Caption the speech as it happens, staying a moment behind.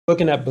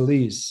looking at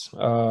Belize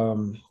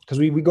because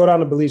we go down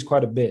to Belize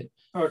quite a bit.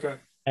 Okay.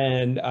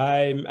 And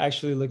I'm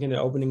actually looking at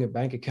opening a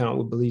bank account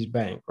with Belize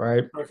Bank,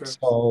 right? Okay.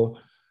 So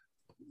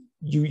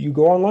you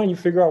go online, you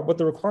figure out what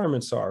the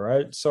requirements are,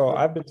 right? So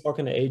Yeah. I've been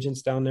talking to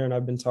agents down there and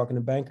I've been talking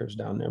to bankers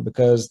down there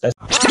because that's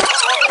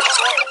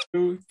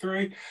 2,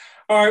 3.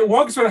 All right.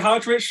 Welcome to the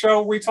House Rich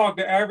Show. We talk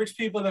to average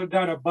people that have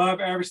done above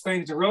average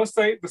things in real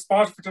estate. The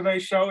sponsor for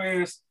today's show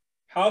is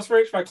House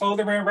Rich, my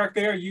clothing brand right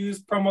there.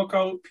 Use promo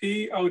code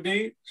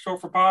POD,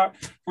 short for pod,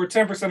 for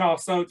 10%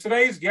 off. So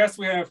today's guests,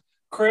 we have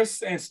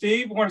Chris and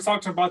Steve. We want to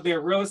talk to them about their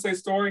real estate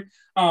story.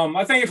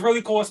 I think it's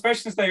really cool,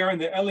 especially since they are in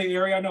the LA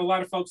area. I know a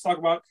lot of folks talk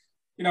about,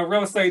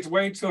 real estate's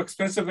way too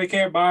expensive. They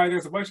can't buy.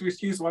 There's a bunch of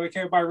excuses why they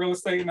can't buy real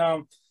estate. And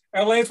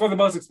LA is one of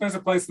the most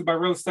expensive places to buy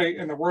real estate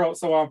in the world.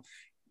 So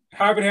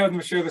happy to have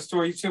them share the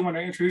story. You two want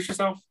to introduce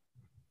yourself?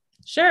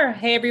 Sure.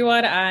 Hey,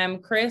 everyone. I'm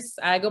Chris.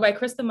 I go by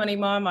Chris the Money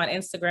Mom on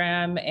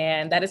Instagram,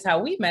 and that is how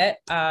we met.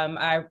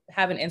 I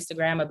have an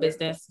Instagram, a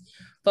business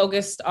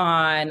focused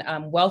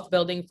on wealth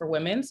building for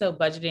women. So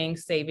budgeting,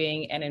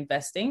 saving, and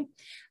investing.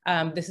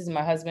 This is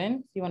my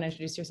husband. You want to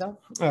introduce yourself?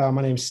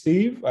 my name's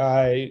Steve.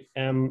 I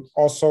am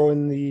also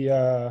in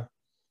the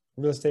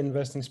real estate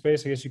investing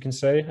space, I guess you can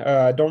say.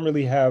 I don't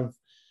really have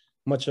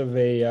much of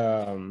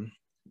a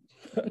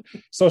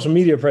social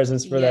media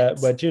presence for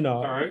that, but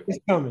All right. it's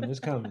coming. It's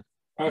coming.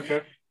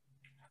 Okay.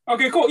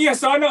 Okay, cool. Yeah,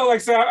 so I know,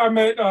 like, so I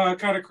met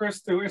kind of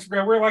Chris through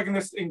Instagram. We're like in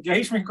this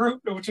engagement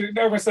group, which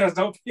everyone says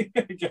don't be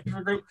an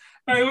engagement group.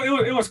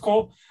 It was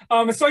cool.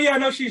 And so, yeah, I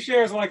know she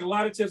shares like a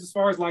lot of tips as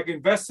far as like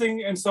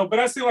investing. And so, but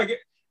I see like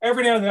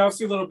every now and then I'll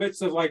see little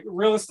bits of like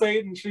real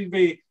estate, and she'd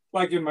be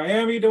like in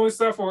Miami doing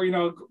stuff, or,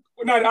 not,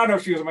 I don't know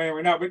if she was in Miami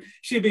or not, but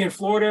she'd be in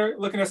Florida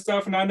looking at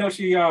stuff. And I know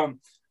she had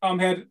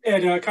kind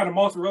of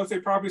multiple real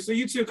estate properties. So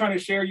you two kind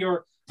of share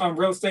your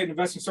real estate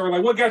investing story.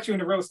 Like, what got you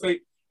into real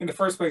estate in the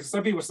first place?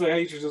 Some people say,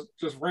 hey, you should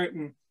just rent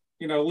and,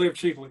 live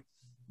cheaply.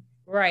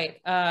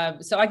 Right.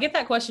 So I get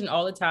that question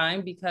all the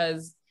time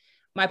because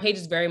my page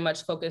is very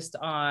much focused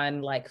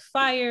on like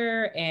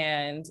FIRE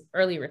and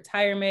early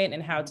retirement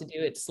and how to do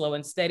it slow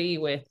and steady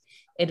with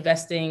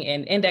investing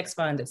in index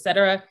funds, et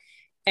cetera.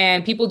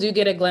 And people do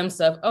get a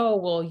glimpse of, oh,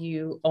 well,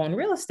 you own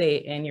real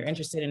estate and you're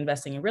interested in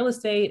investing in real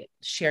estate.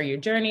 Share your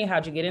journey.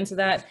 How'd you get into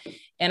that?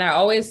 And I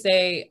always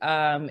say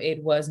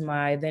it was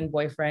my then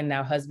boyfriend,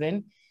 now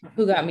husband,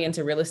 who got me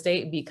into real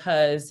estate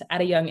because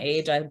at a young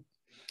age,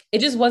 it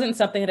just wasn't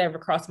something that ever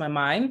crossed my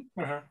mind.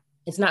 Uh-huh.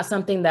 It's not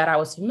something that I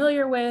was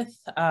familiar with.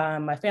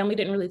 My family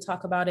didn't really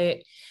talk about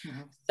it.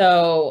 Uh-huh.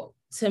 So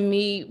to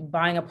me,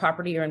 buying a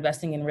property or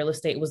investing in real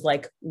estate was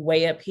like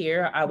way up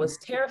here. I was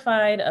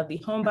terrified of the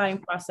home buying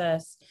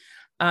process.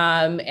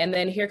 And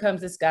then here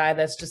comes this guy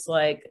that's just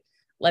like,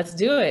 let's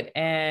do it,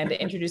 and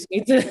introduced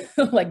me to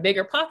like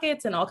bigger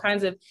pockets and all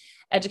kinds of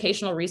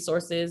educational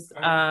resources.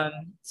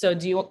 So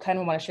do you kind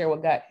of want to share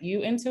what got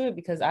you into it?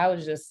 Because I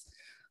was just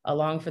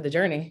along for the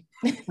journey.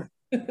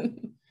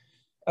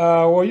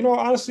 Well,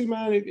 honestly,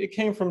 man, it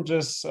came from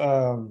just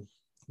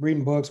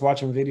reading books,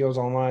 watching videos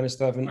online and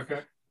stuff. And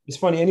it's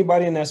funny,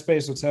 anybody in that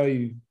space will tell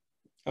you,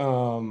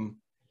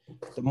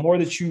 the more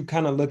that you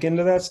kind of look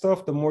into that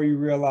stuff, the more you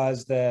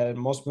realize that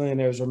most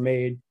millionaires are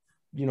made,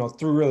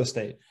 through real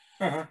estate.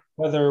 Uh-huh.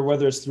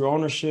 Whether it's through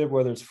ownership,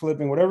 whether it's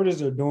flipping, whatever it is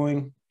they're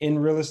doing in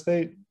real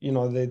estate,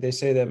 they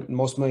say that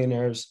most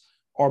millionaires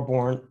are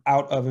born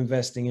out of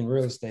investing in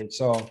real estate.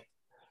 So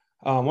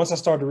once I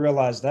started to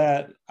realize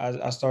that,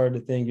 I started to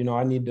think,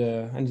 I need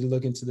to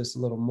look into this a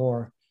little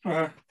more.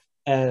 Uh-huh.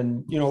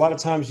 And, a lot of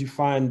times you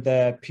find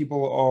that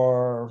people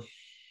are,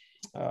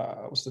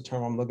 what's the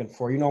term I'm looking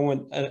for?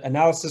 When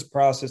analysis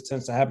paralysis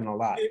tends to happen a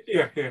lot.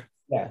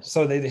 Yeah.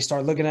 So they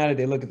start looking at it,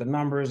 they look at the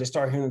numbers, they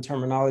start hearing the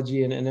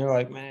terminology, and they're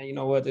like, man, you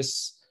know what,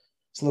 it's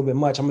a little bit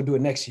much. I'm gonna do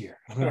it next year.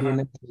 I'm gonna do it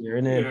next year.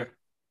 And then,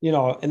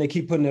 and they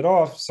keep putting it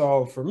off.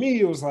 So for me,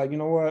 it was like, you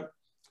know what?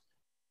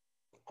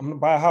 I'm gonna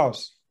buy a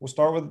house. We'll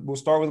start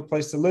with a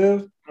place to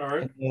live. All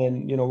right.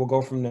 And we'll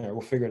go from there.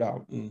 We'll figure it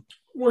out. And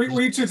were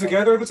you two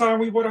together at the time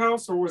we bought a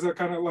house, or was that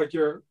kind of like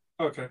your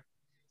okay?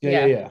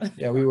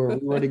 Yeah. We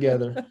were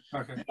together.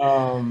 Okay.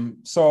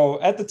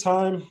 So at the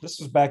time, this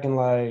was back in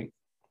like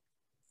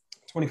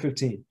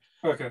 2015.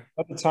 Okay.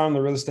 At the time,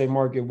 the real estate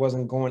market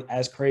wasn't going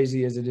as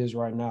crazy as it is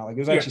right now. Like, it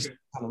was actually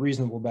kind of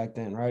reasonable back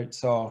then, right?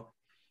 So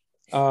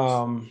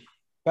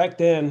back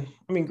then,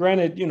 I mean,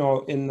 granted,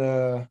 in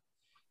the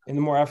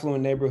more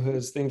affluent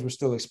neighborhoods, things were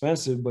still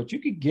expensive, but you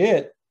could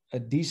get a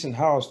decent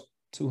house,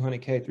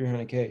 $200K,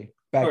 $300K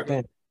back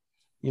then.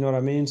 You know what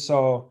I mean?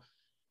 So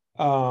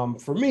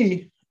for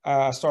me,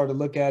 I started to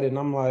look at it and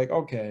I'm like,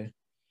 okay,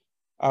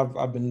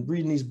 I've been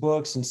reading these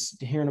books and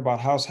hearing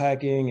about house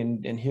hacking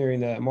and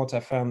hearing that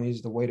multifamily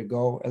is the way to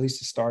go, at least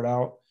to start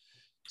out.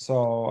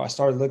 So I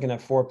started looking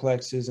at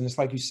fourplexes, and it's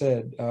like you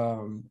said,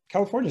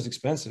 California is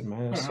expensive,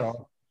 man. Uh-huh.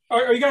 So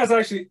are you guys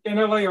actually in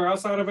LA or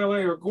outside of LA,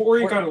 or where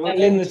are you kind of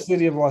looking? In the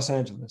city of Los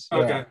Angeles.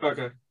 Okay. Yeah.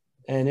 Okay.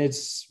 And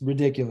it's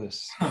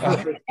ridiculous.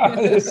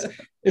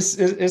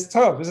 It's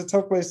tough. It's a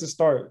tough place to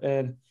start.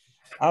 And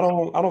I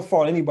don't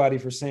fault anybody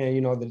for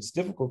saying, that it's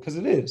difficult, because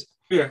it is.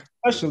 Yeah.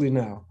 Especially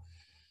now.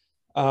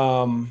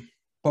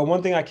 But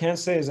one thing I can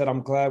say is that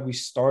I'm glad we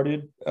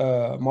started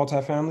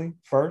multifamily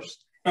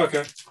first.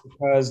 Okay.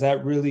 Because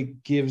that really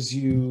gives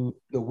you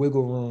the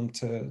wiggle room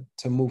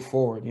to move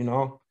forward, you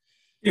know?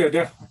 Yeah,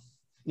 definitely.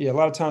 Yeah, a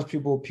lot of times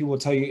people will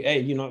tell you, hey,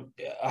 you know,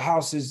 a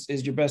house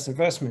is your best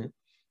investment.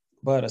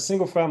 But a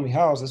single family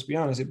house, let's be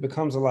honest, it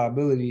becomes a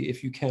liability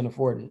if you can't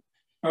afford it.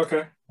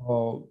 Okay.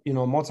 Well, you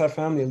know,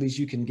 multifamily, at least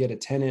you can get a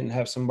tenant and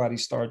have somebody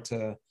start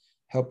to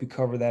help you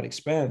cover that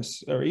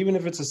expense. Or even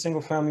if it's a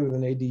single family with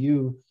an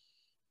ADU,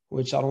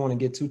 which I don't want to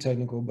get too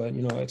technical, but,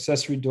 you know,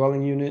 accessory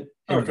dwelling unit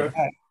in the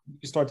back, you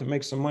can start to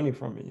make some money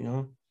from it, you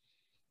know?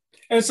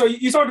 And so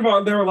you talked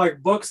about there were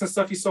like books and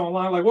stuff you saw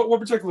online. Like what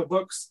particular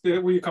books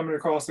were you coming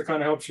across that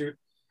kind of helped you?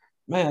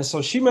 Man,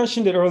 so she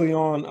mentioned it early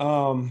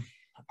on.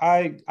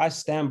 I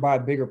stand by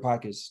bigger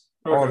pockets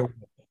all the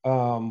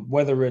way.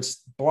 Whether it's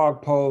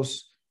blog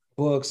posts,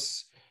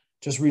 books,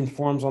 just reading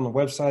forums on the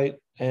website.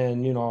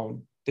 And, you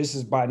know, this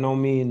is by no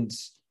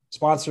means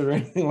sponsored or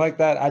anything like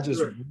that. I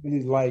just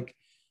really like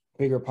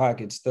bigger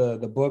pockets.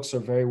 The books are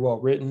very well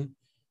written.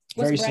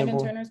 What's very Brandon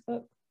simple. Turner's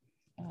book?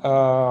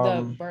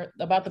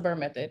 About the Burr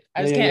method.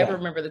 I just can't ever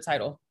remember the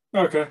title.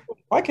 Okay.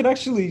 I could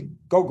actually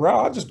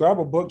I'll just grab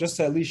a book just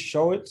to at least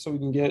show it so we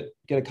can get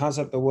a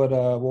concept of what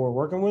we're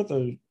working with,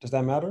 or does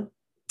that matter?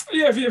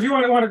 Yeah, if you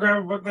want to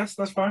grab a book, that's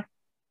fine.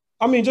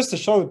 I mean, just to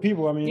show the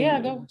people. I mean, yeah,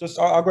 go. Just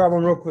I'll grab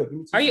one real quick.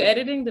 Are you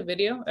editing the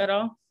video at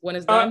all when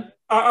it's done?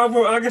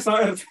 I guess I'll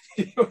edit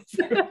the video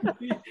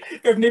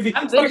if need be.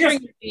 I'm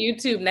entering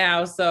YouTube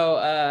now,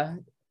 so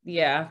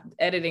yeah,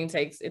 editing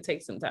takes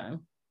some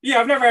time. Yeah,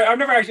 I've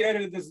never actually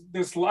edited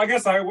this. I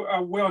guess I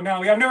will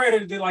now. Yeah, I've never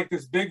edited like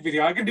this big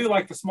video. I can do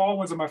like the small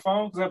ones on my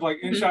phone because I have like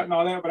InShot and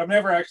all that, but I've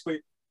never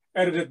actually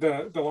edited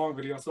the long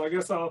video. So I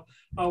guess I'll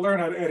learn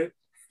how to edit.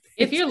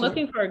 If you're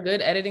looking for a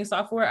good editing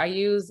software, I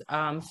use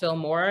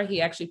Filmora.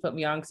 He actually put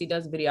me on because he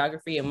does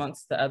videography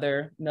amongst the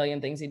other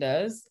million things he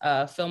does.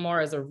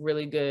 Filmora is a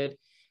really good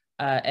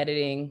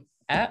editing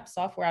app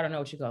software. I don't know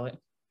what you call it.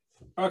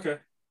 Okay,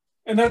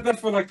 and that's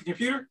for like the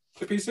computer,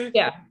 the PC.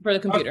 Yeah, for the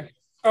computer.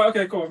 Oh,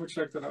 okay, cool. Let me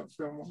check that out.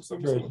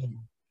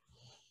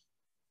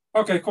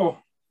 Okay, cool.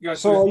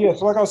 So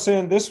like I was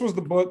saying, this was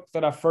the book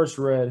that I first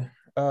read.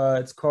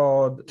 It's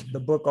called The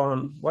Book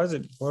on, why is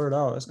it blurred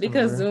out? That's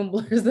because Zoom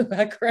blurs the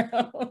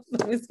background.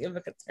 Let me see if I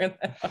can turn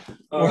that off.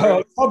 Well,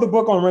 it's called The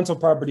Book on Rental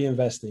Property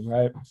Investing,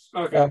 right?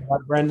 Okay. By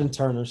Brandon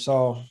Turner.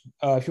 So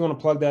if you want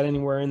to plug that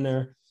anywhere in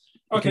there.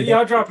 Okay, yeah,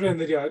 I'll drop it in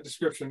the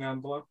description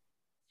down below.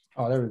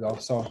 Oh, there we go.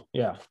 So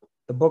yeah,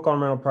 The Book on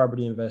Rental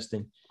Property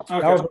Investing. Okay.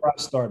 That was where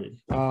I started.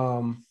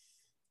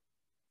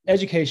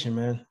 Education,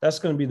 man. That's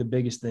going to be the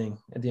biggest thing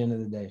at the end of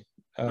the day.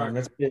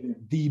 That's been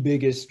the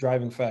biggest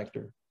driving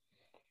factor.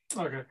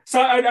 Okay. So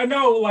I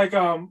know, like,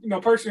 you know,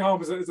 purchasing a home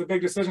is a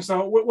big decision.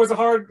 So was it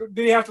hard?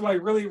 Did he have to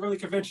like really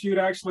convince you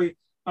to actually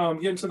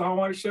get into the home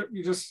ownership?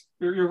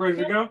 You're ready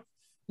to go?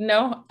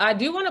 No, I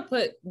do want to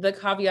put the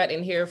caveat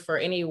in here for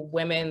any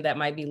women that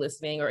might be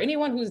listening or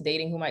anyone who's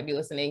dating who might be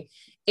listening.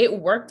 It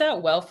worked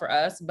out well for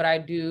us, but I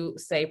do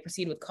say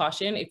proceed with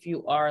caution if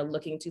you are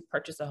looking to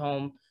purchase a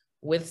home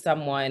with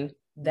someone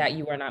that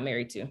you are not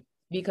married to,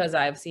 because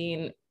I've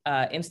seen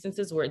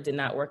instances where it did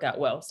not work out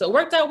well. So it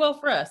worked out well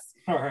for us.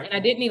 All right. And I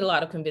did need a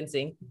lot of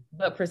convincing,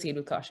 but proceed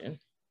with caution.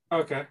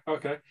 Okay.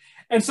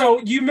 And so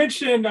you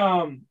mentioned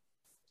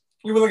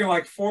you were looking at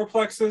like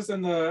fourplexes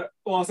in the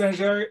Los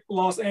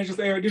Angeles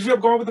area. Did you end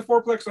up going with the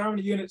fourplex, or how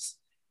many units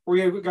were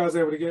you guys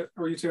able to get?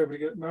 Or were you two able to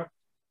get? No.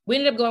 We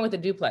ended up going with a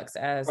duplex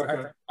as our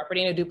first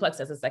property and a duplex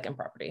as a second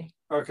property.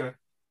 Okay.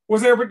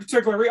 Was there a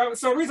particular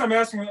so the reason I'm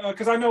asking,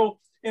 because I know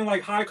in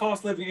like high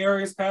cost living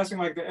areas, passing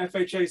like the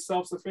FHA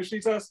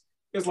self-sufficiency test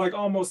is like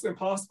almost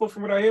impossible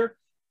from what I hear.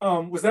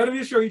 Was that an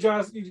issue, or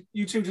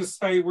you two just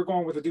say we're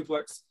going with a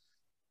duplex?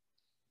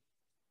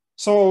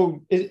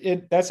 So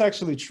that's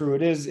actually true.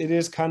 It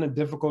is kind of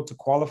difficult to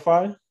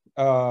qualify,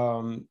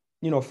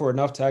 you know, for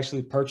enough to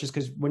actually purchase,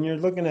 because when you're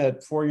looking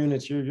at 4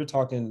 units, you're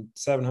talking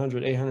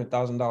 $700,000,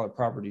 $800,000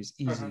 properties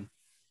easy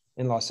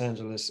in Los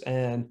Angeles,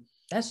 and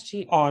that's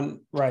cheap. And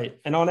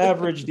on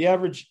average, the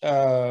average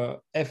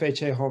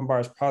FHA home buyer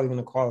is probably going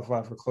to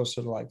qualify for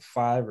closer to like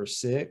 5 or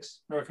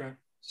 6. Okay.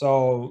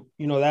 So,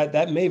 you know,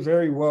 that may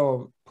very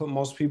well put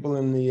most people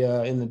in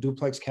the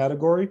duplex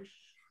category.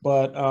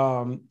 But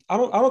I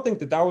don't think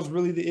that was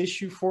really the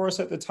issue for us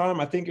at the time.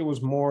 I think it was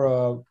more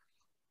of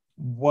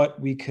what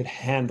we could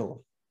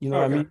handle. You know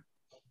what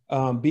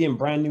I mean? Being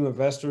brand new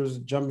investors,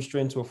 jumping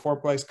straight into a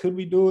fourplex, could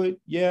we do it?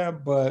 Yeah,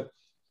 but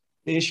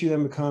the issue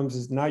then becomes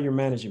is now you're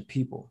managing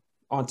people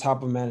on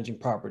top of managing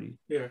property.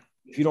 Yeah.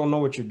 If you don't know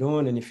what you're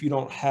doing and if you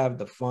don't have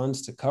the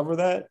funds to cover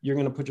that, you're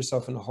going to put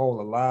yourself in a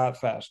hole a lot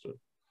faster.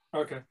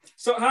 Okay.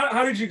 So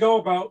how did you go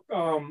about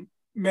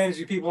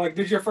managing people? Like,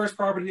 did your first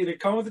property, did it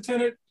come with a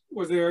tenant?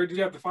 Did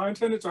you have to find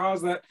tenants, or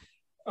how's that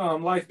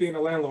life being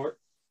a landlord?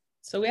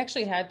 So we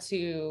actually had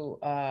to.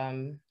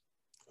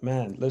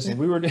 Man, listen,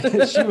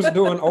 she was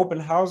doing open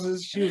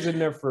houses. She was in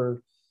there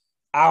for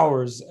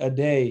hours a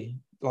day,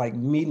 like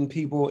meeting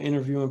people,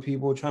 interviewing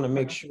people, trying to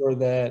make sure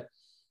that,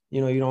 you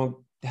know, you don't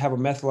have a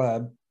meth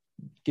lab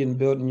getting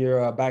built in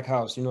your back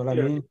house. You know what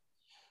I mean?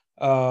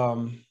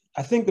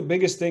 I think the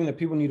biggest thing that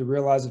people need to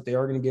realize if they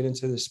are going to get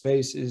into this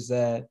space is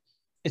that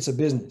it's a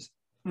business.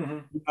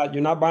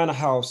 You're not buying a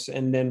house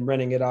and then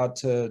renting it out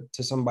to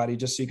somebody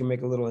just so you can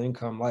make a little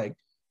income. Like,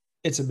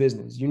 it's a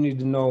business. You need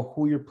to know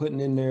who you're putting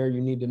in there.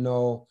 You need to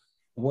know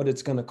what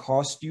it's going to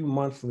cost you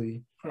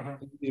monthly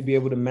to be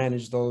able to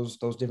manage those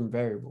different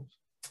variables.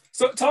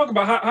 So talk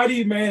about how do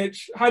you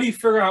manage, how do you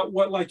figure out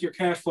what like your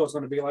cash flow is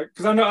going to be like?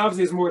 Because I know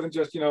obviously it's more than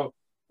just, you know,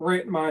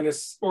 rent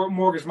minus or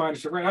mortgage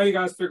minus your rent. How do you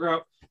guys figure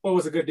out what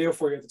was a good deal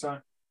for you at the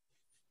time?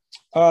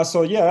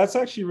 So yeah, that's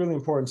actually really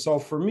important. So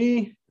for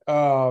me,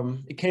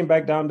 it came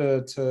back down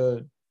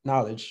to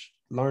knowledge,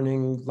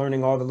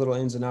 learning all the little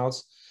ins and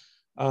outs.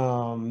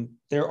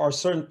 There are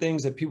certain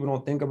things that people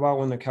don't think about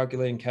when they're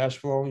calculating cash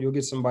flow. You'll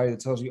get somebody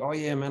that tells you, "Oh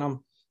yeah, man,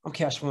 I'm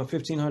cash flowing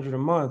 $1,500 a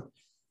month,"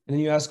 and then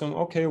you ask them,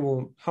 "Okay,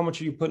 well, how much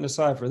are you putting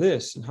aside for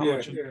this, and how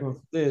much are you doing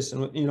for this?"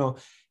 And you know,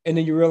 and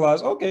then you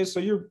realize, okay, so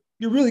you're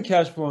really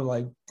cash flowing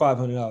like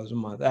 $500 a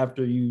month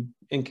after you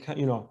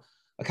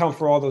account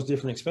for all those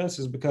different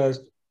expenses.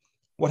 Because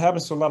what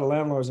happens to a lot of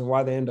landlords and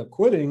why they end up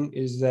quitting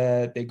is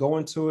that they go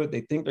into it,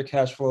 they think their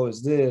cash flow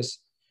is this,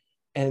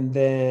 and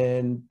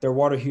then their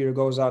water heater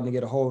goes out and they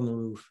get a hole in the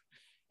roof.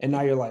 And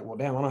now you're like, well,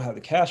 damn, I don't have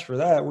the cash for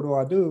that. What do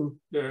I do?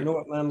 Yeah. You know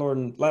what,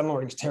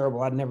 landlording is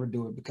terrible. I'd never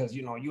do it because,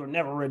 you know, you're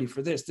never ready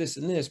for this,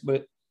 and this,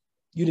 but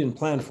you didn't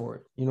plan for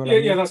it. You know what I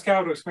mean? Yeah, those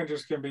capital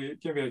expenditures can be a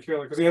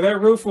killer. Because that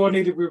roof will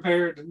need to be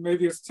repaired.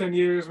 Maybe it's 10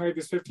 years, maybe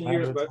it's 15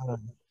 years, but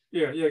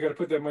you got to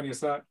put that money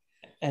aside.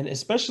 And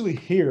especially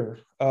here,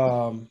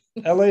 LA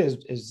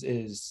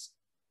is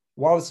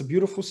while it's a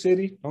beautiful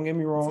city, don't get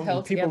me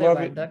wrong, people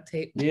love it. Duct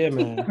tape. Yeah,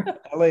 man,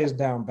 LA is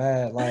down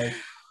bad. Like,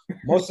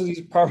 most of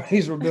these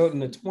properties were built in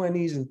the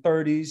 20s and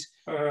 30s,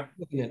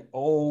 looking at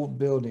old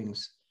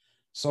buildings.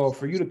 So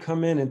for you to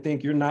come in and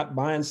think you're not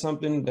buying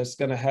something that's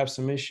going to have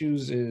some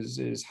issues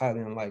is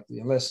highly unlikely,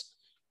 unless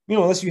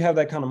you have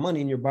that kind of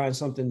money and you're buying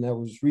something that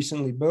was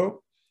recently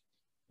built.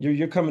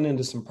 You're coming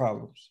into some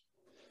problems.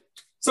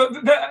 So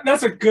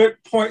that's a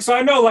good point. So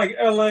I know like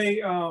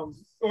LA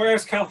or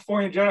as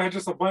California in general has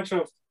just a bunch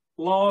of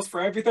laws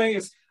for everything.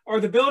 Are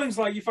the buildings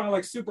like you find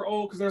like super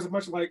old because there's a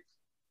bunch of like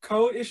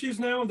code issues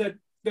now that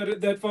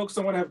folks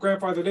don't want to have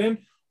grandfathered in?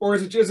 Or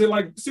is it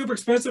like super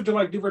expensive to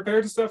like do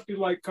repairs and stuff, do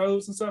like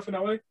codes and stuff in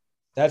LA?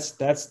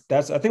 That's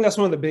I think that's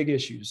one of the big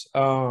issues.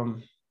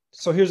 So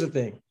here's the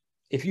thing.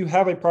 If you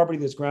have a property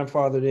that's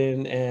grandfathered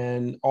in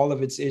and all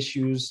of its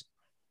issues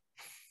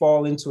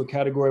fall into a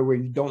category where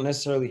you don't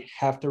necessarily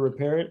have to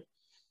repair it,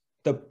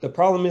 the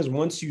problem is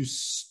once you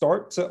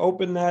start to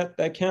open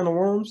that can of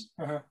worms,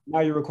 now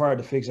you're required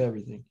to fix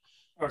everything.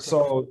 Okay.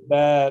 So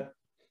that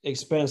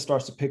expense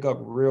starts to pick up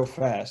real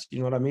fast. You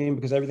know what I mean?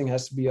 Because everything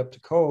has to be up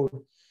to code.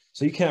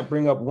 So you can't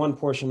bring up one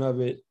portion of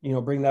it,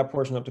 bring that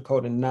portion up to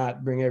code and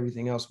not bring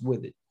everything else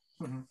with it.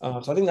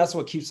 So I think that's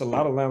what keeps a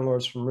lot of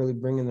landlords from really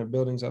bringing their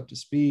buildings up to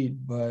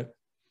speed. But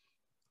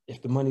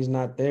if the money's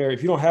not there,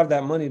 if you don't have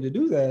that money to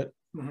do that,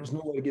 there's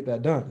no way to get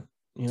that done.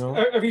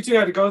 Have you two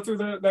had to go through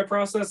that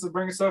process of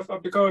bringing stuff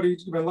up to code? Have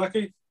you been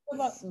lucky? What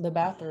about the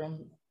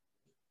bathroom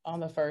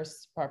on the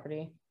first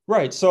property?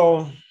 Right.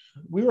 So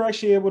we were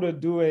actually able to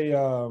do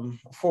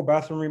a full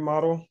bathroom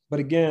remodel,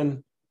 but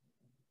again,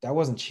 that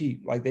wasn't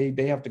cheap. Like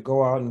they have to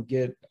go out and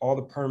get all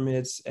the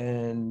permits,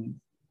 and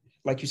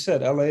like you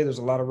said, LA, there's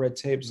a lot of red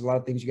tape. There's a lot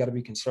of things you got to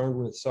be concerned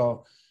with.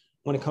 So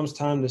when it comes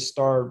time to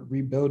start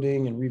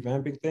rebuilding and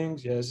revamping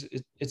things, yes,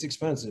 it's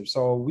expensive.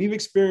 So we've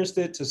experienced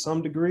it to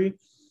some degree,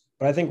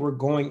 but I think we're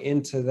going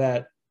into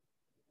that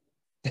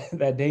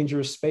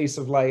dangerous space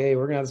of like, hey,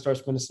 we're gonna have to start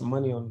spending some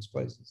money on these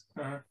places.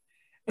 And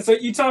so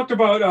you talked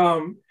about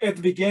at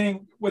the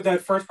beginning with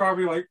that first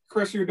property, like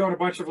Chris, you were doing a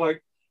bunch of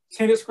like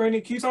tenant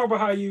screening. Can you talk about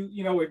how you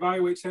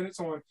evaluate tenants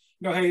on,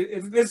 hey,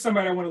 if this is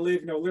somebody I want to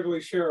live,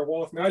 literally share a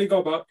wall with me? How do you go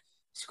about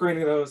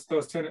screening those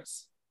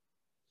tenants?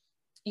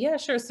 Yeah,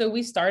 sure. So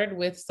we started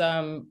with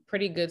some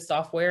pretty good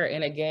software.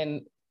 And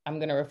again, I'm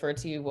going to refer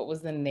to you. What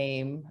was the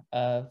name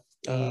of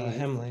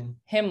Hemlane?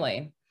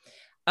 Hemlane.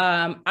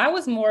 I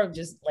was more of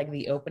just like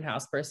the open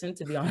house person,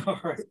 to be honest.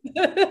 All right.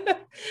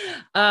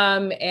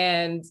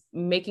 And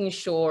making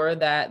sure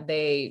that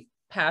they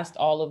passed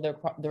all of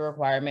the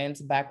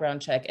requirements,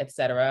 background check,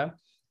 etc.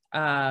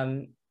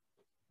 Do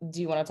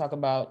you want to talk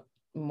about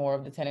more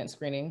of the tenant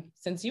screening?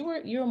 Since you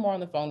were more on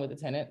the phone with the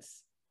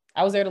tenants,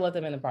 I was there to let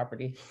them in the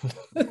property.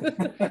 You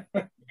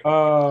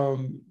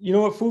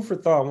know what? Food for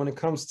thought when it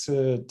comes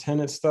to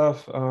tenant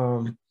stuff.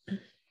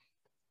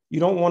 You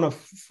don't want to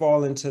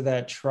fall into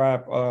that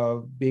trap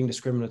of being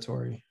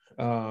discriminatory.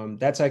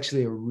 That's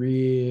actually a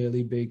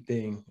really big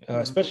thing,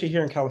 especially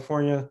here in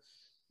California.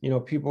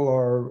 People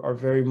are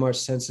very much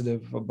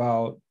sensitive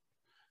about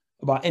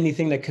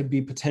anything that could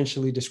be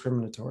potentially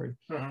discriminatory.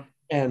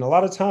 And a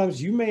lot of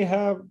times you may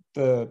have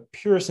the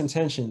purest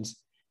intentions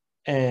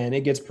and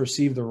it gets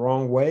perceived the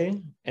wrong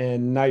way.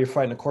 And now you're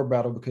fighting a court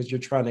battle because you're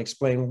trying to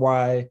explain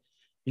why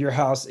your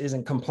house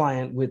isn't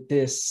compliant with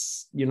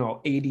this,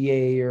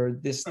 ADA or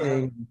this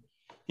thing,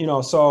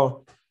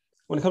 so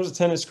when it comes to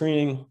tenant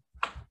screening,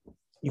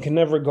 you can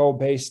never go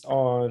based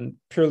on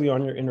purely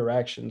on your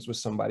interactions with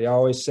somebody. I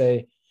always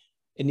say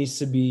it needs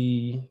to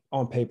be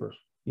on paper.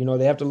 You know,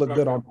 they have to look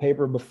good on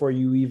paper before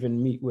you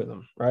even meet with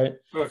them, right?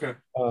 Okay.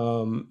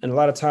 And a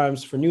lot of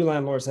times for new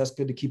landlords, that's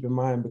good to keep in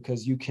mind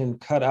because you can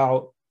cut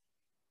out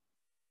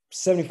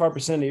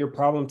 75% of your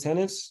problem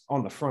tenants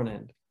on the front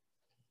end.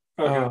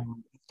 Okay.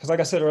 Because like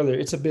I said earlier,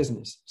 it's a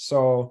business.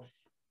 So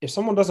if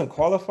someone doesn't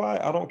qualify,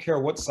 I don't care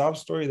what sob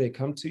story they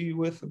come to you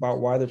with about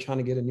why they're trying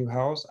to get a new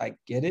house. I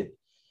get it.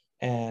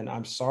 And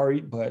I'm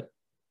sorry, but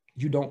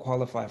you don't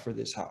qualify for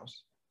this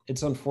house.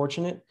 It's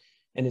unfortunate.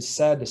 And it's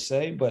sad to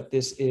say, but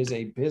this is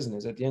a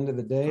business. At the end of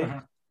the day,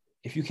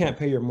 if you can't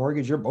pay your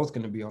mortgage, you're both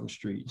going to be on the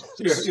street.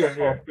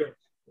 Yeah.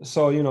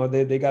 So, you know,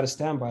 they got to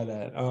stand by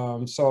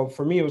that. So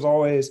for me, it was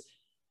always,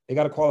 they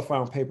got to qualify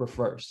on paper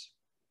first.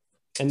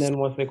 And then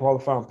once they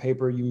qualify on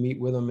paper, you meet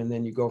with them and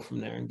then you go from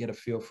there and get a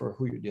feel for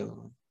who you're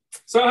dealing with.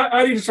 So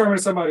how do you determine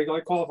if somebody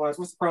like qualifies?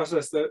 What's the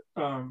process that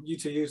you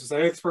two use to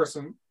say, hey, this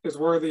person is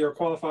worthy or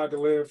qualified to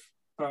live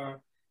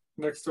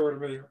next door to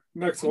me,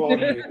 next wall to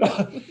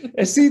me?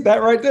 And see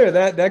that right there,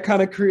 that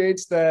kind of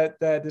creates that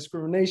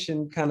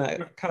discrimination kind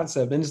of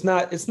concept. And it's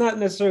not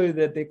necessarily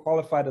that they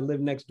qualify to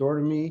live next door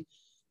to me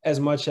as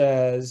much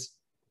as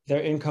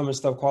their income and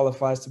stuff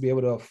qualifies to be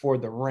able to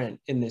afford the rent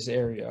in this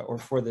area or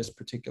for this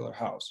particular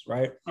house,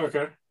 right?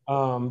 Okay.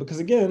 Because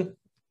again,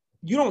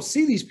 you don't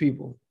see these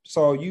people.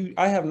 So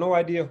I have no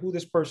idea who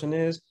this person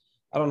is.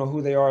 I don't know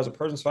who they are as a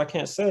person. So I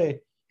can't say,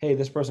 hey,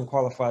 this person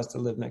qualifies to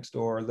live next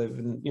door or live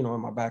in, you know,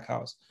 in my back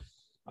house.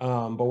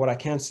 But what I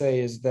can say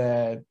is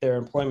that their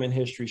employment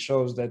history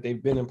shows that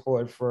they've been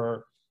employed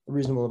for a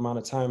reasonable amount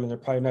of time and they're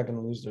probably not going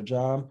to lose their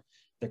job.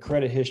 Their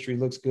credit history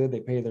looks good.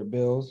 They pay their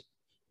bills.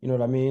 You know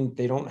what I mean?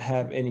 They don't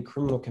have any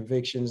criminal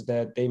convictions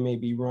that they may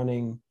be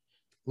running,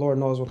 Lord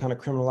knows what kind of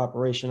criminal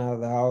operation out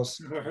of the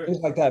house. Things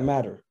like that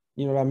matter.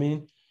 You know what I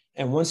mean?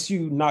 And once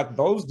you knock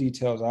those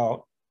details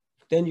out,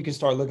 then you can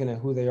start looking at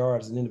who they are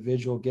as an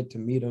individual, get to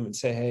meet them and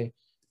say, hey,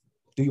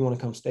 do you want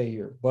to come stay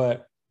here?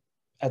 But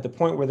at the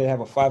point where they have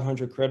a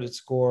 500 credit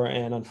score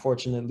and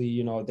unfortunately,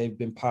 you know, they've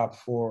been popped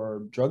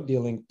for drug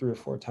dealing 3 or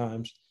 4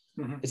 times,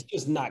 it's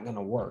just not going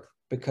to work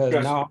because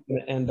now I'm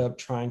going to end up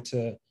trying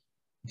to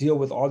deal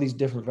with all these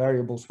different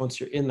variables once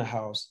you're in the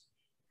house.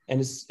 And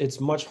it's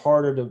much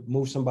harder to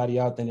move somebody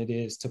out than it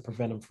is to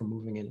prevent them from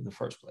moving in the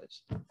first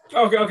place.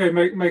 Okay,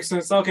 makes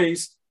sense. Okay,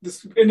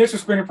 this initial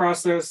screening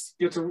process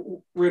gets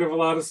rid of a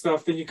lot of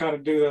stuff. Then you kind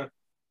of do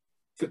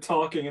the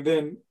talking and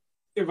then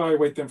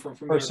evaluate them from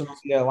there.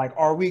 Yeah, like,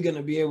 are we going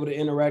to be able to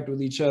interact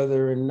with each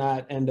other and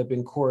not end up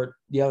in court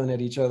yelling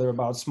at each other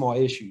about small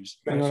issues?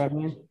 You know what I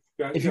mean?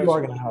 If you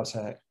are going to house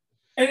hack.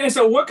 And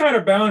so what kind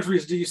of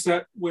boundaries do you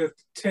set with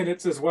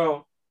tenants as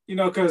well? You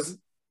know, because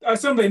I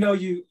assume they know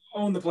you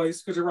own the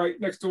place because you're right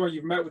next door.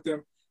 You've met with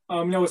them.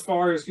 You know, as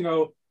far as, you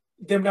know,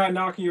 them not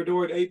knocking your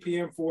door at 8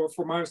 p.m. for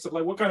minor stuff,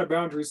 like what kind of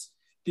boundaries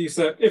do you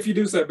set, if you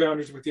do set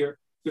boundaries with your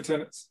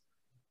tenants?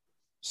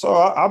 So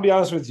I'll be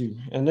honest with you,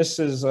 and this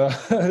is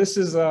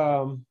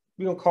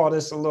we don't call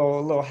this a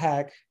little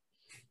hack.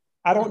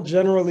 I don't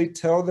generally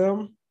tell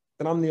them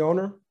that I'm the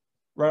owner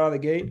right out of the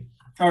gate.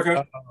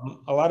 Okay.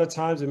 A lot of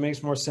times it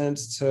makes more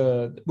sense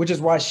which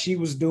is why she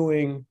was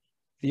doing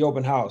the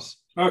open house.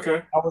 Okay.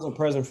 I wasn't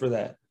present for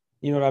that.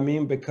 You know what I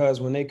mean? Because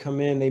when they come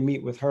in, they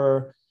meet with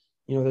her,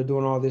 you know, they're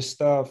doing all this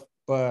stuff,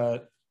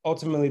 but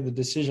ultimately the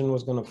decision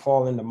was going to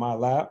fall into my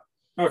lap.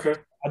 Okay.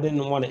 I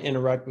didn't want to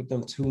interact with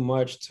them too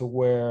much to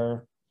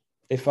where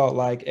they felt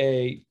like,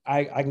 hey,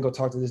 I can go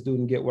talk to this dude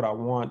and get what I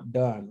want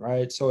done,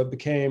 right? So it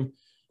became,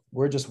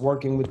 we're just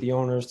working with the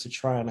owners to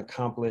try and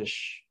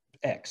accomplish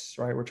X,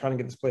 right? We're trying to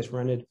get this place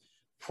rented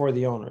for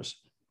the owners.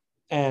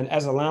 And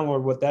as a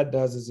landlord, what that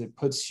does is it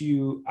puts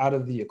you out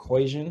of the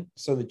equation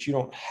so that you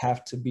don't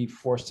have to be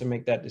forced to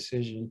make that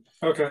decision.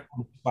 Okay.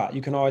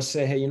 You can always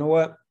say, hey, you know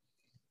what?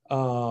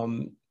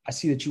 I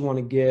see that you want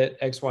to get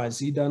X, Y, and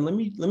Z done. Let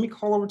me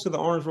call over to the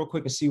owners real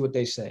quick and see what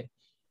they say.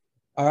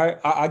 All right,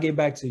 I'll get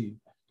back to you.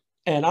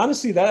 And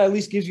honestly, that at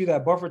least gives you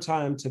that buffer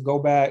time to go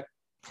back,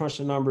 crunch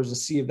the numbers, and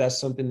see if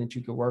that's something that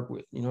you could work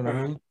with. You know what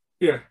I mean?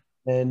 Yeah.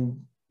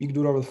 And you can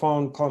do it over the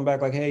phone, call them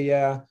back like, hey,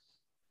 yeah,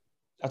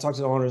 I talked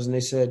to the owners and they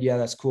said, yeah,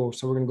 that's cool.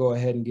 So we're going to go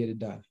ahead and get it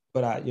done.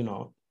 But you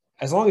know,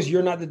 as long as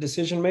you're not the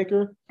decision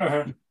maker,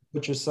 you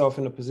put yourself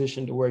in a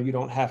position to where you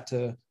don't have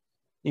to,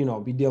 you know,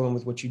 be dealing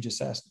with what you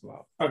just asked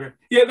about. Okay.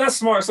 Yeah, that's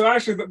smart. So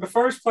actually the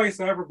first place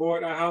I ever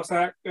bought a house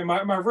hack, and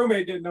my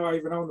roommate didn't know I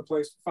even owned the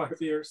place for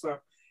 5 years. So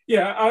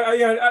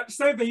yeah,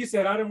 same thing you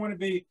said. I didn't want to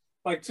be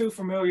like too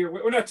familiar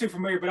with, well, not too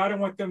familiar, but I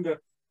didn't want them to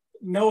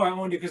know I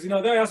owned it because, you know,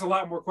 they ask a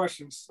lot more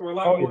questions or a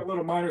lot more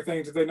little minor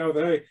things that they know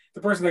that, hey, the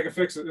person that can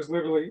fix it is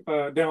literally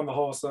down the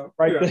hall. So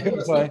there,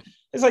 it's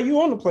like you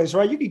own the place,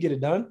 right? You could get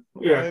it done.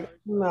 Yeah. Like,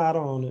 nah, I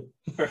don't own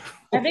it.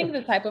 I think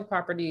the type of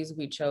properties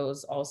we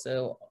chose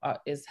also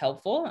is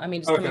helpful. I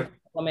mean, just coming from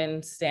a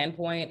woman's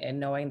standpoint and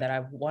knowing that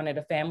I wanted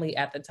a family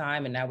at the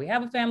time and now we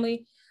have a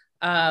family,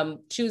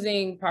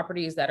 choosing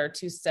properties that are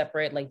 2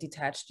 separate, like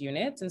detached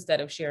units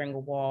instead of sharing a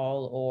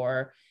wall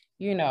or,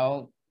 you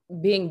know,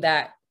 being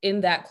that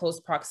in that close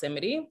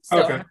proximity.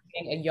 So having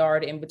a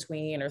yard in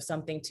between or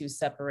something to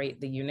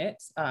separate the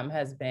units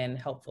has been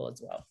helpful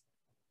as well.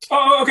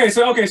 Oh, okay.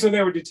 So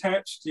they were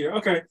detached. Yeah.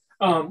 Okay.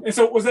 And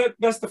so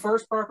that's the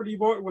first property you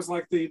bought, was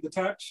like the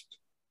detached?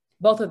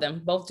 Both of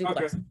them, both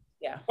duplexes. Okay.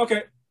 Yeah.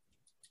 Okay.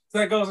 So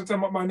that goes into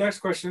my next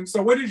question.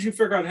 So when did you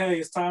figure out, hey,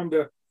 it's time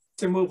to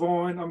move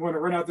on? I'm going to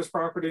rent out this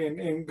property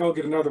and go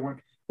get another one.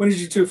 When did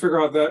you two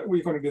figure out that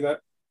we're going to do that?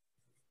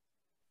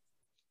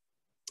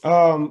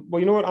 Well,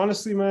 you know what?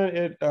 Honestly, man,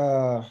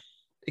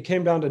 it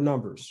came down to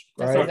numbers,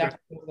 right? That's exactly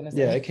what I was gonna say.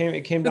 Yeah,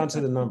 it came down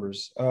to the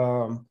numbers.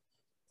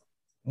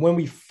 When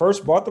we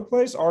first bought the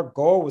place, our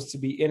goal was to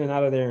be in and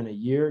out of there in a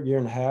year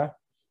and a half.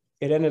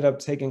 It ended up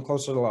taking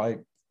closer to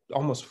like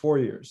almost 4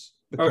 years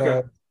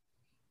because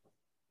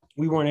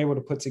we weren't able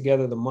to put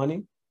together the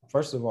money,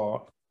 first of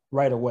all,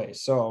 right away.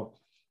 So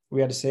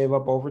we had to save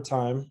up over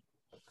time,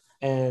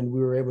 and we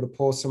were able to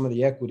pull some of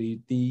the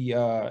equity.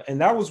 And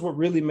that was what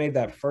really made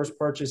that first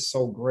purchase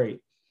so great.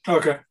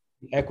 Okay.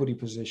 The equity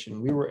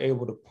position. We were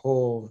able to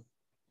pull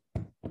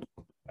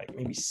like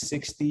maybe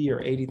 60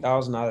 or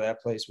 80,000 out of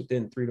that place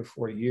within 3 to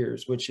 4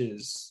 years,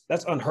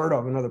 that's unheard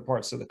of in other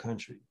parts of the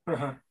country.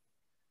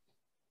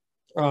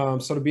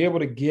 So to be able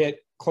to get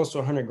close to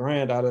 100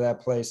 grand out of that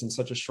place in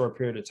such a short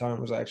period of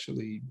time was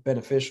actually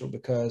beneficial,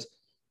 because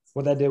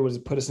what that did was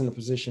put us in a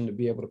position to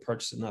be able to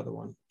purchase another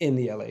one in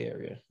the LA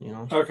area, you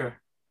know? Okay.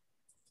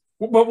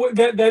 But what,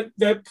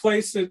 that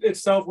place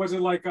itself, was it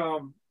like,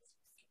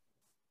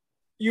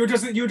 you were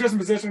just in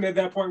position at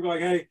that point, like,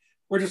 hey,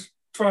 we're just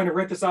trying to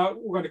rent this out.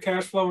 We're going to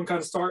cash flow and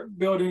kind of start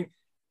building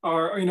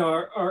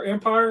our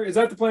empire. Is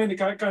that the plan, to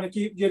kind of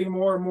keep getting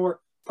more and more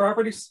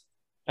properties?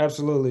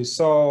 Absolutely.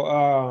 So,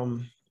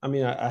 I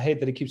mean, I hate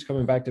that it keeps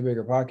coming back to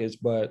Bigger Pockets,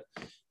 but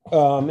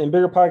in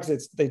Bigger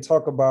Pockets, they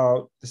talk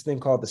about this thing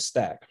called the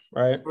stack,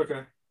 right?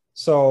 Okay.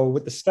 So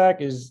with the stack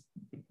is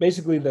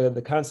basically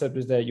the concept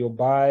is that you'll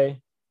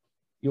buy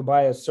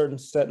a certain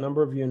set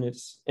number of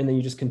units, and then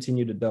you just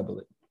continue to double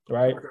it,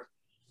 right? Okay.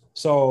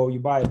 So you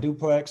buy a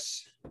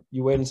duplex,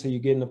 you wait until you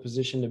get in a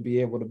position to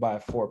be able to buy a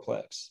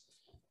fourplex.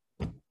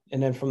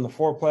 And then from the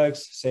fourplex,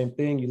 same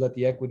thing, you let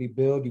the equity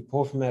build, you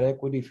pull from that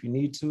equity if you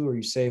need to, or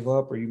you save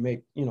up, or you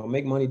make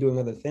money doing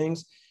other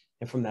things.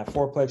 And from that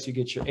fourplex, you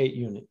get your 8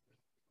 unit.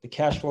 The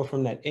cash flow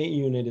from that 8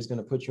 unit is going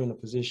to put you in a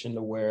position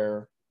to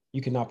where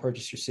you can now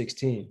purchase your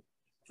 16.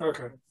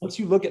 Okay. Once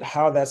you look at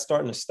how that's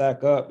starting to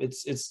stack up,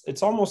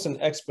 it's almost an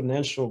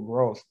exponential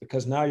growth,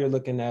 because now you're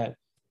looking at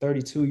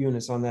 32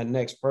 units on that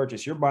next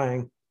purchase. You're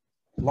buying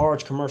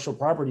large commercial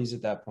properties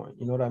at that point.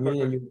 You know what I mean?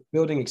 Okay. And you're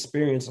building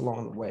experience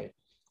along the way.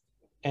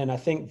 And I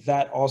think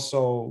that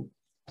also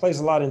plays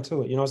a lot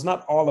into it. You know, it's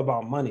not all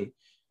about money,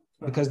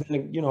 because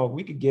then,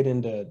 we could get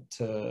into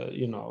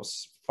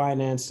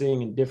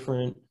financing and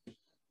different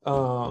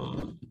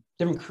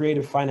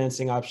creative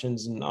financing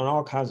options and on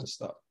all kinds of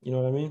stuff. You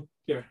know what I mean?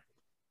 Yeah.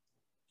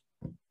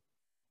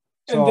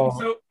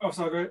 So,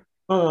 sorry, go ahead.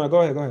 No,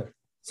 go ahead.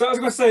 So I was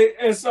going to say,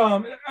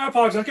 I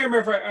apologize. I can't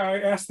remember if I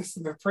asked this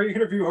in the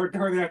pre-interview or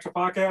during the actual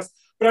podcast,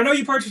 but I know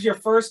you purchased your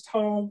first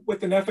home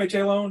with an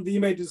FHA loan. Then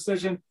you made the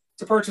decision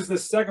to purchase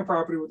this second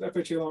property with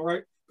FHA loan,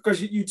 right?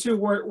 Because you two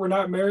were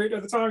not married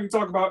at the time. You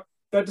talk about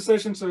that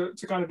decision to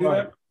kind of do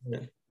that. Yeah.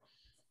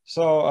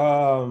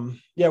 So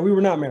we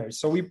were not married.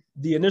 So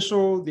the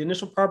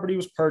initial property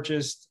was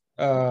purchased,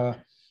 and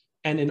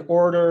in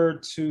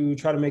order to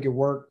try to make it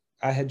work,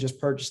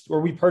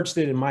 we purchased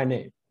it in my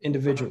name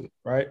individually,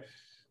 right?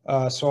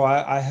 So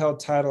I held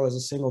title as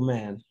a single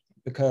man,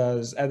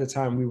 because at the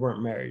time we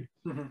weren't married.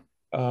 Mm-hmm.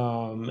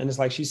 And it's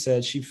like she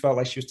said, she felt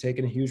like she was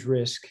taking a huge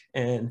risk.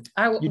 And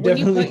you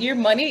put your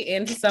money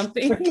into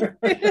something, you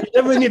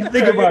definitely need to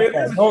think about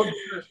that.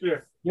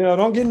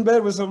 Don't get in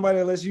bed with somebody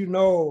unless you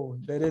know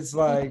that it's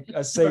like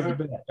a safe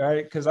bet,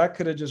 right? Because I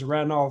could have just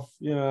ran off,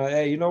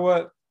 hey, you know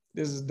what?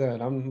 This is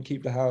done. I'm gonna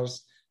keep the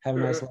house, have a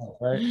nice life,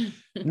 right?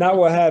 Not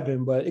what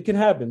happened, but it can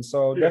happen.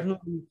 So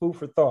definitely food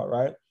for thought,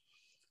 right?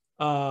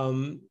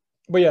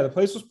 But yeah, the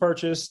place was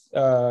purchased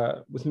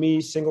with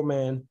me, single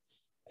man,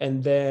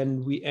 and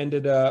then we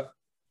ended up.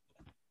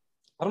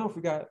 I don't know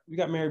if we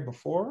got married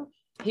before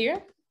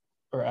here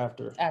or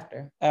after.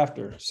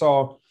 After.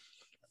 So,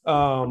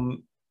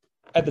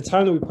 at the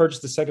time that we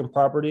purchased the second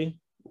property,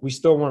 we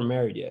still weren't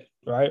married yet,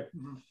 right?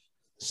 Mm-hmm.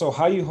 So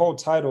how you hold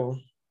title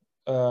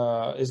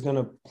is going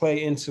to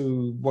play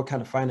into what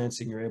kind of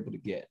financing you're able to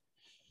get.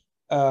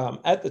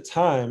 At the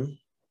time,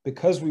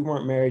 because we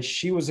weren't married,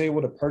 she was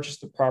able to purchase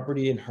the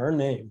property in her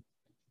name,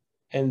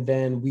 and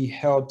then we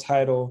held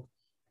title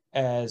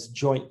as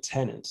joint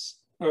tenants.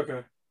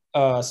 Okay.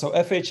 So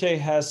FHA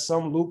has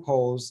some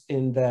loopholes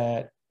in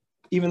that,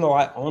 even though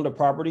I owned a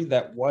property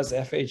that was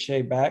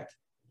FHA backed,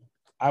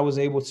 I was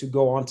able to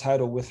go on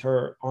title with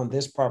her on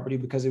this property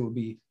because it would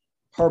be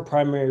her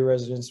primary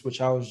residence, which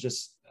I was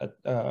just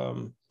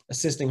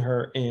assisting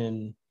her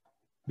in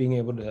being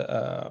able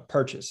to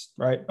purchase,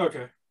 right?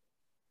 Okay.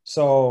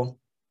 So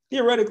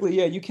theoretically,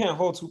 yeah, you can't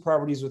hold 2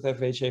 properties with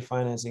FHA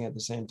financing at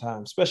the same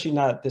time, especially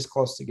not this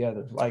close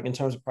together, like in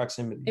terms of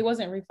proximity. It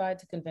wasn't refied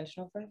to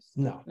conventional first?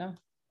 No.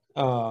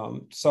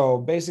 So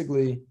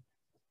basically,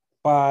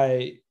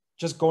 by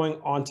just going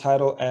on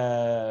title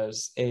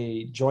as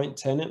a joint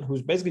tenant,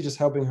 who's basically just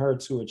helping her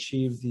to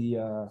achieve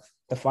the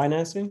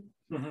financing,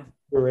 we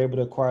were able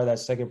to acquire that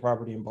second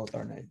property in both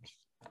our names.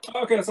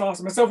 Okay, that's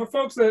awesome. And so for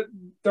folks that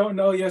don't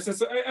know, yes,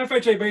 it's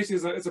FHA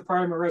basically is a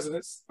primary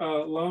residence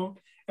loan.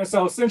 And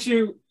so since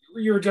you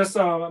were just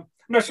I'm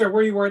not sure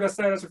where you were in that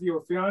status, if you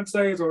were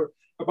fiancés or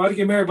about to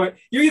get married, but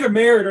you're either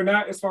married or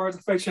not as far as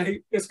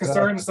FHA is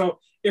concerned. Exactly. So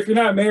if you're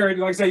not married,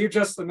 like I say, you're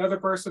just another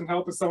person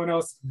helping someone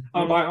else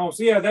buy a home.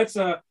 So yeah, that's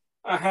a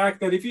hack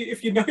that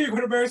if you know you're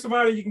going to marry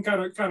somebody, you can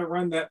kind of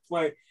run that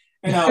play.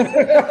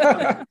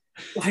 And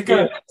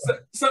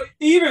so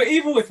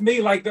even with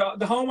me, like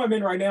the home I'm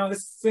in right now,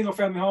 this single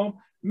family home,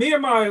 me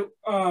and my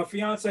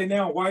fiance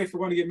now wife are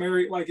going to get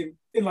married like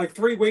in like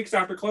 3 weeks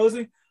after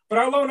closing. But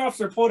our loan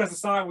officer pulled us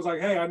aside and was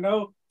like, hey, I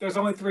know there's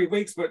only 3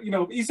 weeks, but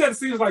he said it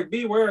seems like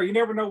beware. You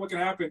never know what can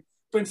happen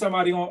putting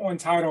somebody on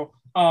title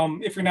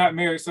if you're not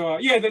married. So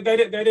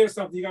that is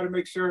something you got to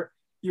make sure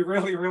you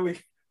really, really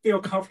feel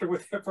comfortable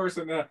with that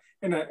person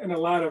in a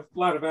lot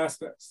of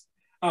aspects.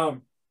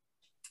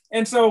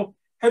 And so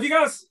have you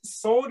guys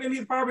sold any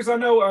of the properties? I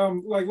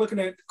know, like looking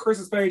at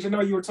Chris's page, I know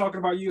you were talking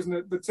about using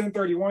the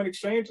 1031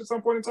 exchange at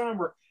some point in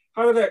time, or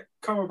how did that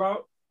come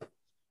about?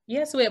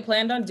 Yeah, so we had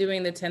planned on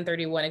doing the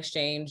 1031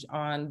 exchange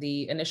on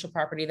the initial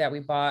property that we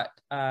bought,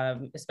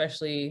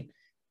 especially,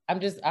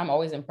 I'm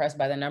always impressed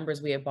by the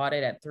numbers. We had bought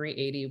it at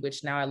 380,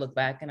 which now I look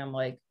back and I'm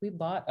like, we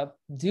bought a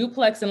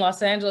duplex in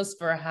Los Angeles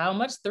for how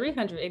much?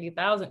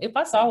 380,000. If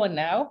I saw one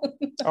now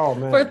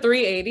for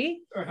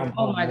 380,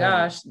 oh my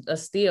gosh, a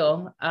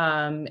steal.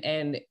 And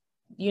it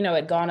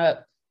had gone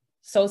up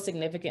so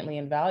significantly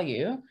in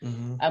value.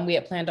 We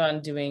had planned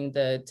on doing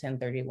the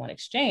 1031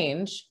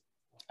 exchange.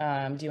 Do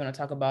you want to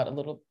talk about a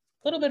little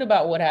bit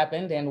about what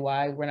happened and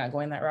why we're not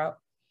going that route?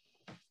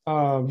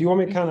 Do you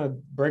want me to kind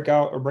of break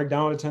down what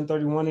a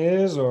 1031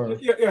 is, or?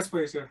 Yes,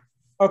 please. Yeah.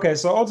 Okay,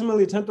 so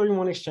ultimately, a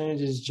 1031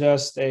 exchange is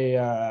just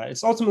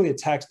it's ultimately a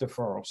tax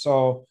deferral.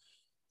 So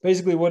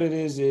basically, what it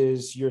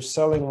is you're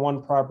selling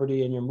one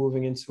property and you're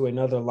moving into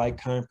another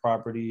like-kind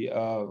property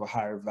of a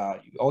higher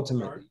value,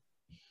 ultimately.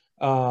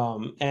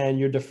 Right. And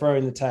you're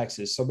deferring the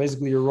taxes. So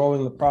basically, you're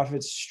rolling the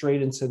profits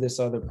straight into this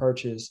other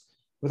purchase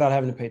without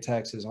having to pay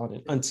taxes on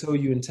it until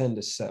you intend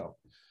to sell.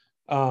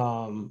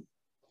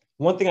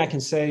 One thing I can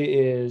say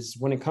is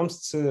when it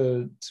comes to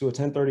a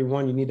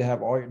 1031, you need to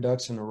have all your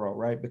ducks in a row,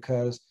 right?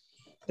 Because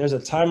there's a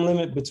time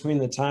limit between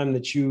the time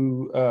that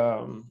you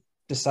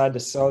decide to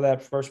sell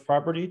that first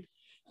property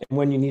and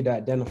when you need to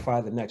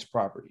identify the next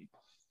property.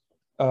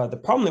 The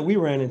problem that we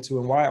ran into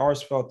and why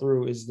ours fell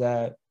through is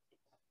that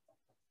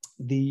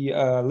the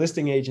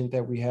listing agent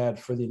that we had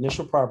for the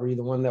initial property,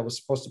 the one that was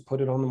supposed to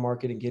put it on the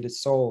market and get it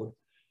sold,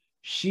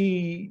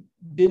 she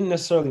didn't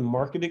necessarily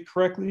market it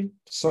correctly.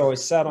 So it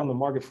sat on the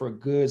market for a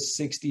good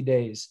 60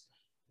 days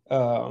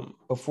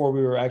before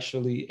we were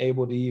actually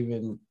able to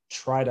even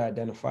try to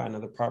identify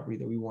another property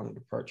that we wanted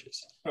to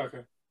purchase. Okay.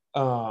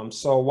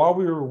 So while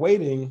we were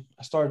waiting,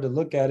 I started to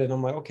look at it and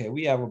I'm like, okay,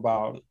 we have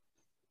about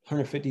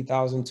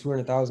 150,000,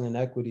 200,000 in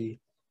equity,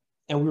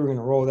 and we were going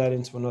to roll that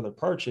into another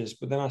purchase.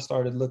 But then I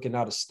started looking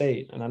out of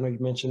state. And I know you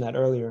mentioned that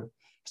earlier.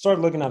 I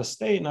started looking out of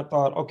state and I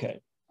thought,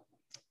 okay,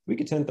 we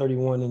could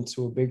 1031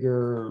 into a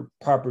bigger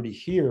property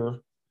here,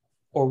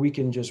 or we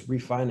can just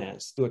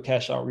refinance, do a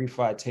cash out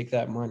refi, take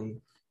that money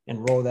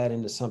and roll that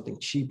into something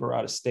cheaper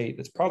out of state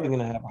that's probably going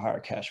to have a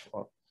higher cash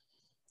flow.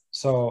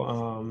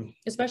 So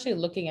especially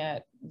looking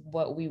at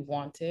what we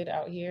wanted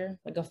out here,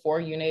 like a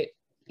 4-unit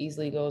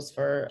easily goes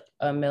for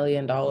 $1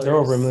 million. They're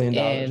over $1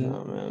 million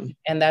now, man.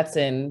 And that's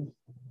in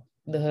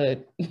the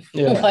hood.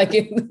 Yeah. Like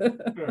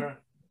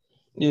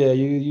yeah,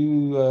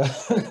 you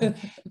 $1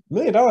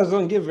 million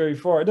doesn't get very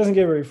far. It doesn't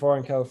get very far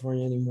in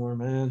California anymore,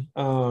 man.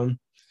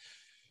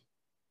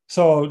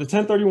 So the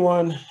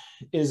 1031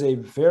 is a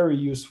very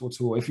useful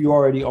tool if you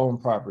already own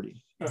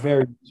property.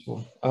 Very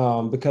useful.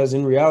 Because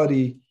in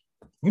reality,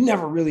 you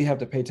never really have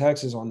to pay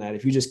taxes on that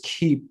if you just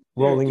keep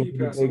rolling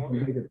into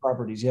bigger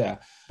properties. Yeah.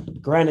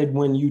 Granted,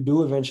 when you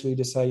do eventually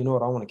decide, you know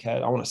what, I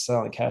want to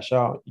sell and cash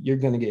out, you're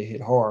going to get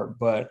hit hard.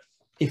 But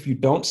if you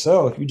don't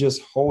sell, if you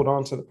just hold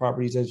on to the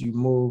properties as you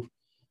move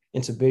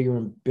into bigger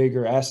and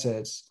bigger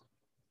assets,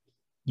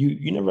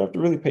 you never have to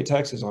really pay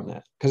taxes on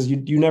that because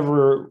you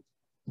never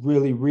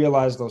really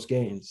realize those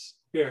gains.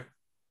 Yeah.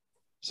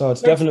 So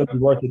it's definitely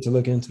worth it to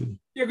look into.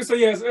 Yeah, because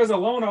as a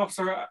loan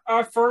officer,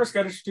 I first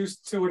got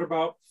introduced to it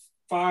about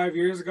 5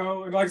 years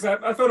ago. And like I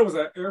said, I thought it was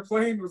an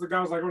airplane. It was a guy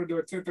who was like, I want to do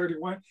a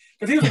 1031.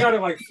 Because he was the guy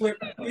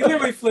that he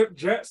literally flipped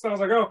jets. So I was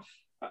like, oh,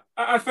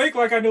 I think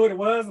like I knew what it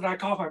was. And I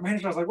called my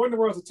manager. I was like, what in the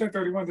world is a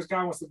 1031 this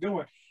guy wants to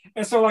do it?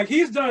 And so like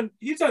he's done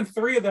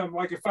 3 of them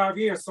like in 5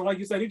 years. So like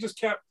you said, he just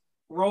kept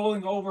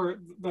rolling over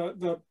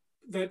the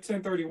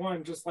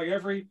 1031 just like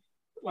every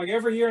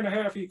year and a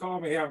half he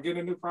called me, hey, I'm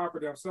getting a new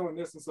property, I'm selling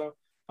this. And so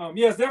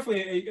yeah, it's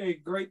definitely a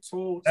great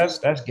tool. That's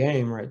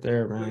game right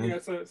there, man. Yeah,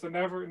 so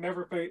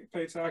never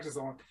pay taxes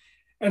on.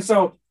 And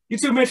so you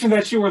two mentioned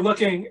that you were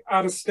looking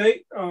out of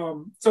state.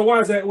 So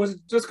why is that? Was it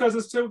just because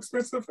it's too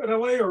expensive in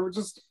LA, or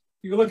just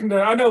you're looking to?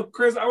 I know,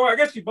 Chris. Well, I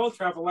guess you both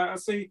travel a lot. I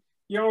see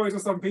you're always on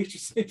some beach. It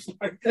seems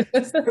like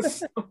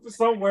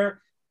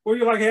somewhere where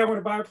you're like, hey, I want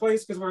to buy a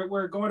place because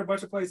we're going a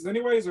bunch of places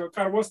anyways, or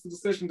kind of what's the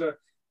decision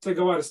to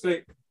go out of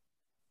state?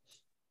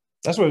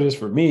 That's what it is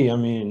for me. I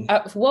mean,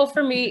 well,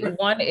 for me,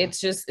 one,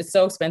 it's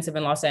so expensive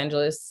in Los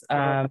Angeles,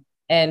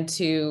 and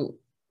two,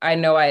 I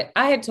know I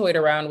had toyed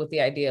around with the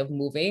idea of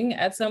moving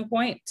at some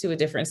point to a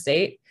different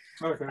state.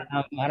 Okay.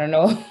 I don't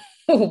know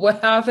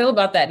how I feel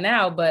about that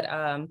now, but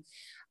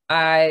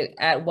I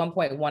at one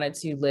point wanted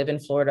to live in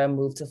Florida,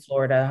 move to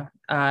Florida,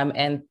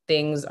 and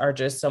things are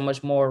just so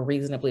much more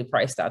reasonably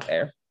priced out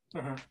there.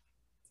 Uh-huh.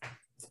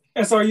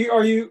 And so,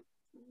 are you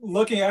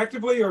looking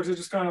actively, or is it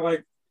just kind of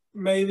like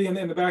maybe in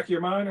the back of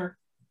your mind, or?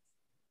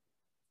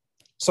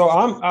 So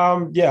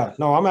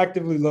I'm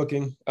actively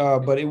looking,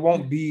 but it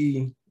won't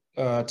be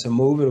to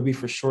move. It'll be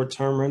for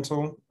short-term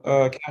rental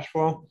cash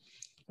flow.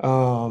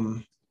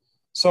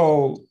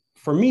 So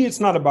for me, it's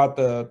not about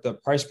the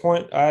price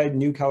point. I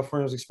knew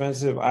California was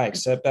expensive. I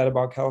accept that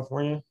about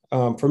California.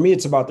 For me,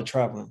 it's about the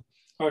traveling.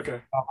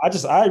 Okay.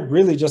 I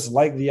really just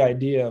like the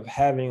idea of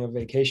having a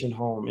vacation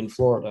home in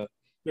Florida,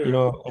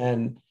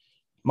 and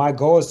my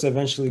goal is to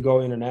eventually go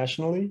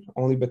internationally,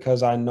 only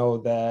because I know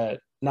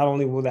that not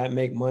only will that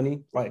make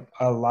money, like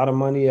a lot of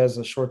money as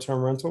a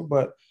short-term rental,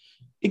 but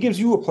it gives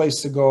you a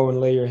place to go and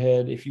lay your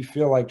head if you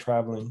feel like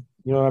traveling.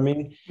 You know what I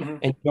mean? Mm-hmm.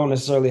 And you don't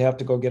necessarily have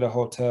to go get a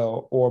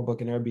hotel or book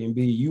an Airbnb.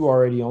 You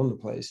already own the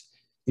place.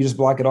 You just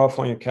block it off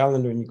on your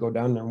calendar and you go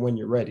down there when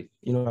you're ready.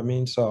 You know what I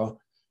mean? So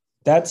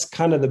that's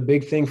kind of the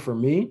big thing for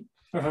me.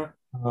 Uh-huh.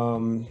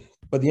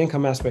 But the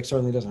income aspect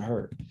certainly doesn't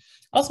hurt.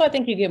 Also, I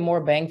think you get more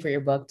bang for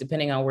your buck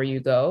depending on where you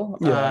go.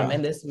 Yeah,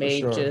 and this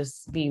may sure.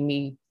 just be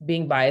me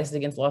being biased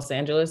against Los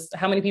Angeles.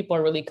 How many people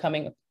are really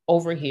coming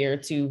over here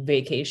to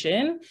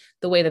vacation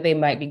the way that they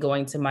might be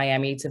going to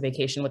Miami to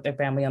vacation with their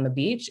family on the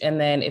beach? And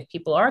then if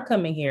people are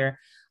coming here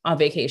on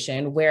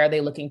vacation, where are they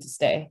looking to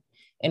stay?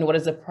 And what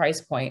is the price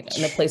point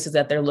and the places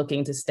that they're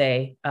looking to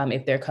stay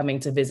if they're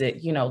coming to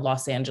visit,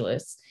 Los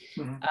Angeles?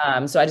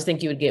 Mm-hmm. So I just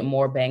think you would get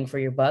more bang for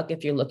your buck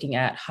if you're looking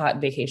at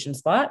hot vacation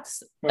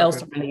spots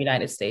elsewhere in the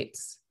United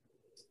States.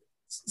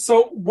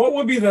 So what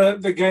would be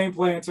the game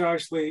plan to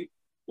actually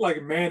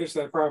like manage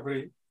that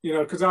property?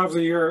 Because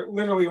obviously you're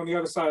literally on the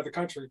other side of the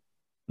country.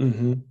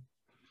 Mm-hmm.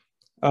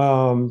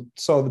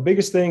 So the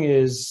biggest thing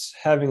is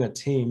having a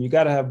team. You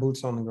got to have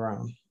boots on the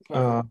ground.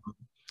 Okay.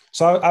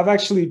 So I've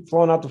actually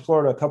flown out to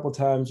Florida a couple of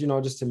times,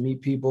 just to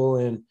meet people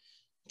and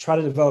try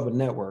to develop a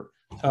network.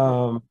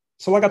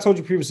 So like I told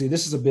you previously,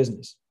 this is a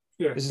business.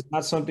 Yeah. This is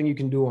not something you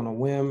can do on a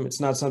whim. It's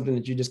not something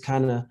that you just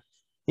kind of,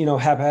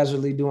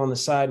 haphazardly do on the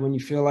side when you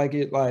feel like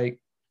it. Like,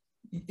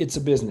 it's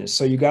a business.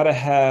 So you got to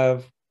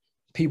have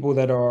people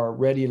that are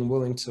ready and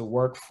willing to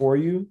work for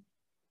you.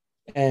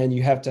 And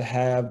you have to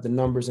have the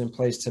numbers in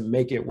place to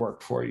make it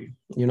work for you,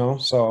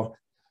 So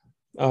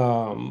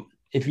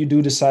if you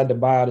do decide to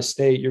buy out of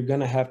state, you're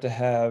going to have,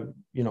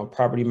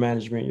 property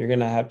management. You're going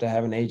to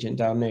have an agent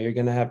down there. You're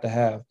going to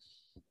have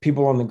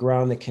people on the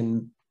ground that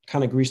can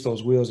kind of grease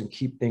those wheels and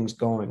keep things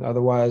going.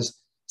 Otherwise,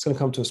 it's going to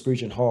come to a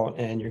screeching halt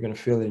and you're going to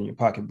feel it in your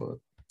pocketbook.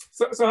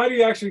 So how do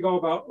you actually go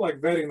about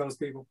like vetting those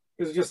people?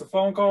 Is it just a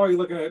phone call? Are you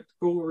looking at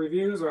Google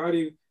reviews, or how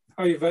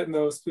are you vetting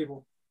those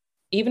people?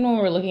 Even when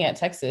we're looking at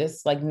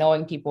Texas, like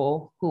knowing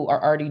people who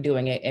are already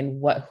doing it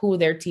and who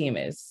their team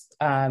is,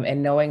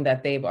 and knowing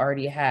that they've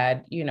already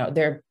had,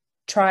 they're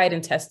tried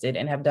and tested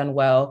and have done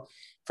well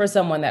for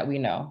someone that we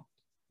know.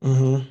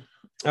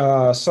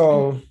 Mm-hmm.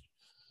 So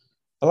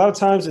a lot of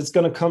times it's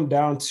going to come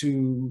down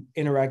to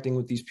interacting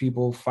with these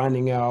people,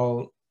 finding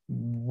out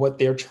what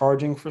they're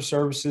charging for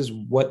services,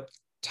 what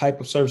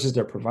type of services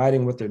they're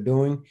providing, what they're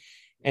doing,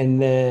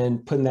 and then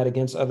putting that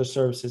against other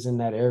services in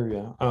that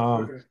area.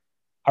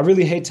 I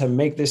really hate to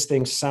make this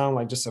thing sound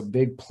like just a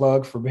big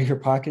plug for bigger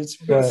pockets,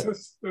 but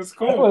that's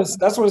cool.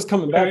 That's what it's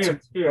coming back to.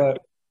 Yeah.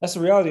 But that's the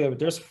reality of it.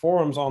 There's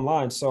forums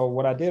online. So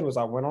what I did was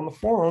I went on the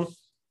forum,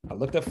 I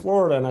looked at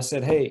Florida and I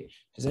said, hey,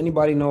 does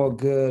anybody know a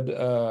good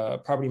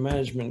property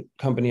management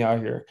company out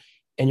here?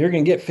 And you're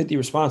going to get 50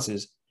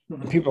 responses.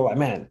 Mm-hmm. And people are like,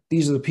 man,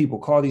 these are the people.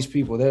 Call these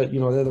people. They're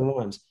the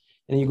ones.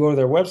 And you go to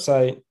their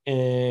website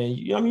and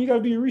you got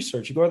to do your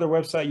research. You go to their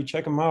website, you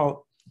check them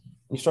out,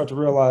 and you start to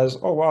realize,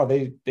 oh, wow,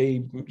 they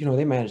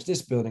manage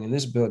this building and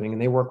this building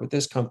and they work with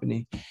this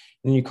company.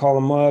 And you call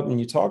them up and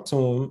you talk to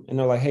them and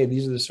they're like, hey,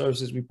 these are the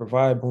services we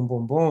provide, boom,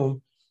 boom,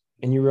 boom.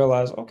 And you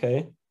realize,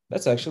 okay,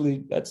 that's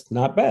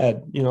not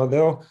bad.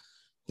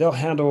 They'll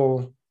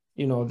handle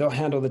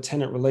the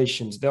tenant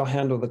relations. They'll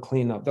handle the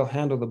cleanup. They'll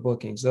handle the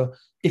bookings.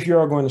 If you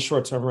are going the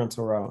short-term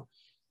rental route.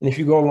 And if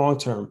you go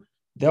long-term,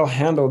 they'll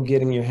handle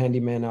getting your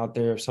handyman out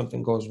there if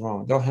something goes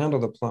wrong. They'll handle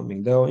the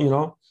plumbing.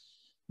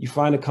 You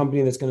find a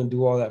company that's going to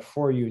do all that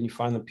for you and you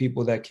find the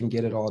people that can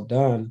get it all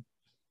done.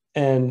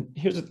 And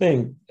here's the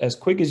thing, as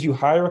quick as you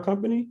hire a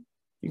company,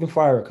 you can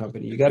fire a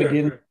company. You got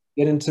to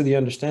get into the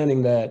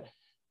understanding that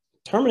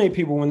terminate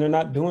people when they're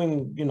not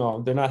doing,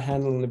 they're not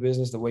handling the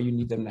business the way you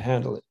need them to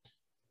handle it.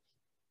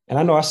 And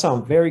I know I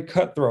sound very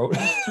cutthroat.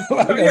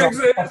 Like, yeah,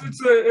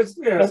 it's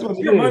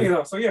your money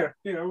though. So yeah,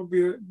 it would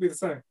be the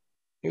same.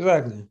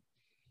 Exactly.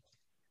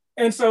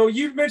 And so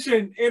you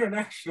mentioned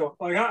international.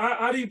 Like,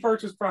 how do you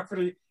purchase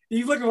property? Are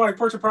you looking to like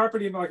purchase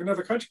property in like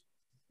another country?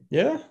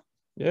 Yeah.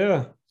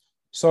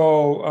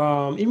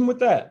 So even with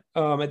that,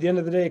 at the end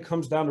of the day, it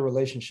comes down to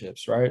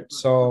relationships, right?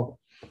 So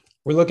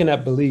we're looking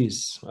at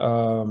Belize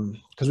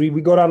because we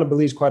go down to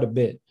Belize quite a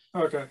bit.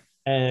 Okay.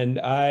 And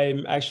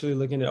I'm actually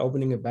looking at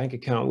opening a bank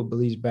account with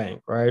Belize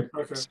Bank, right?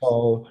 Okay.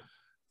 So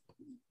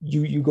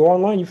you go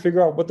online, you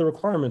figure out what the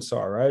requirements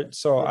are, right?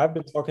 So I've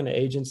been talking to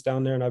agents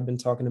down there and I've been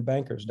talking to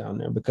bankers down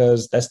there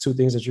because that's two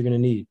things that you're going to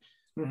need.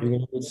 Mm-hmm. You're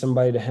going to need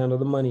somebody to handle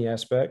the money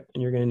aspect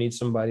and you're going to need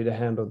somebody to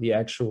handle the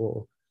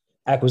actual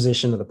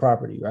acquisition of the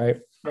property, right?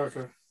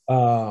 Okay.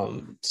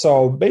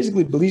 So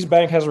basically Belize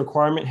Bank has a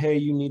requirement, hey,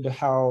 you need to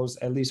house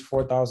at least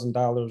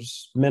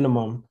 $4,000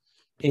 minimum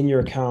in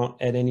your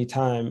account at any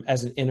time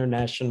as an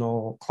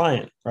international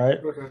client, right?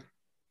 Okay.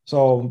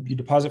 So you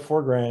deposit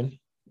 $4,000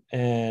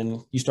 and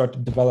you start to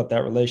develop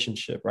that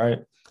relationship, right?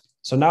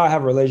 So now I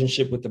have a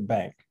relationship with the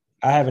bank.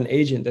 I have an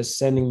agent that's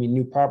sending me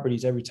new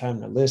properties every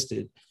time they're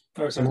listed.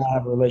 Okay. So now I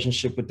have a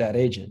relationship with that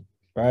agent,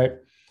 right?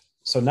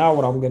 So now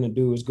what I'm going to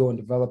do is go and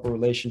develop a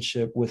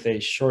relationship with a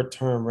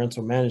short-term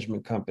rental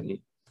management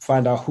company,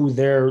 find out who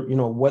they're,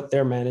 what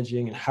they're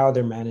managing and how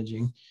they're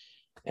managing.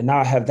 And now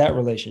I have that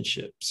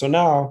relationship. So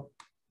now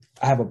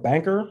I have a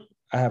banker,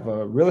 I have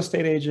a real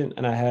estate agent,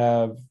 and I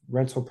have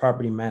rental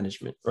property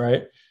management,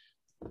 right?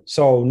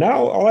 So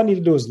now all I need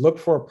to do is look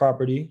for a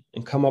property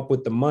and come up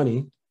with the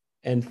money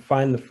and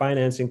find the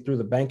financing through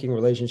the banking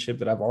relationship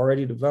that I've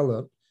already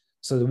developed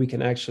so that we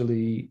can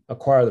actually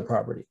acquire the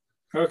property.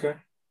 Okay.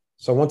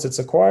 So once it's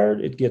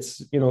acquired, it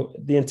gets,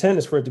 the intent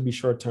is for it to be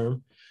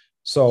short-term.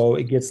 So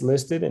it gets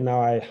listed and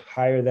now I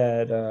hire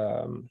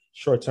that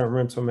short-term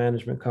rental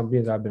management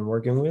company that I've been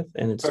working with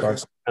and it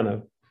starts to kind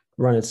of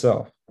run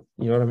itself.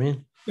 You know what I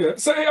mean? Yeah.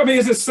 So, I mean,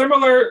 is it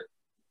similar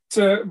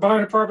to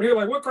buying a property here?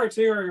 Like what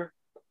criteria?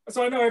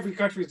 So I know every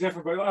country is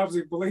different, but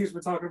obviously Belize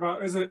we're talking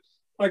about, is it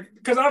like,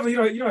 because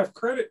obviously, you don't have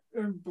credit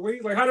in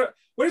Belize. Like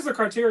what is the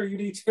criteria you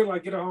need to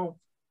like get a home?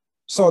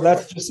 So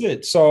that's just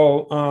it.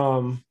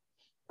 So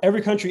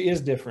every country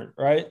is different,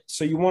 right?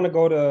 So you want to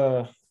go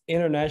to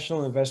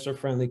international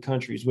investor-friendly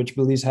countries, which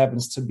Belize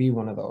happens to be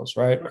one of those,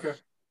 right? Okay.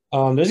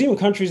 There's even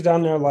countries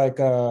down there like,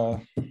 where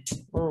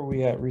were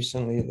we at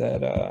recently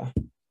that,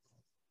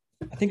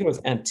 I think it was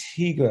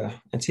Antigua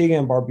and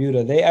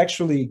Barbuda. They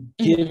actually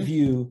give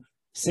you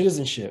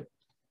citizenship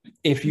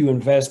if you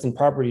invest in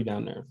property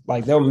down there.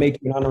 Like they'll make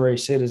you an honorary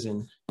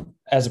citizen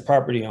as a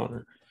property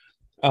owner.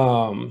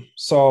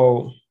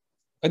 So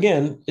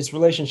again, it's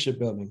relationship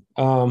building.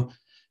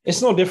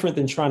 It's no different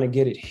than trying to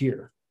get it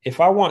here. If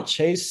I want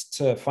Chase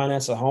to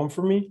finance a home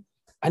for me,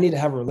 I need to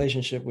have a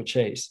relationship with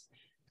Chase.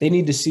 They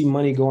need to see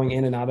money going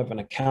in and out of an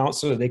account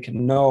so that they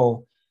can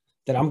know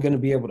that I'm going to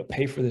be able to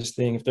pay for this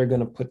thing if they're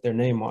going to put their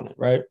name on it,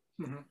 right?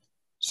 Mm-hmm.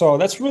 So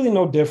that's really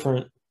no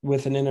different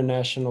with an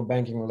international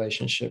banking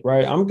relationship,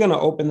 right? I'm going to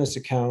open this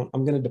account,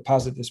 I'm going to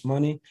deposit this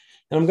money,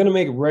 and I'm going to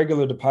make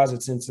regular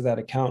deposits into that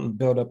account and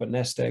build up a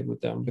nest egg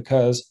with them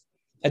because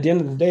at the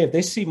end of the day, if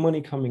they see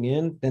money coming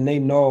in, then they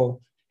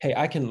know, hey,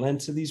 I can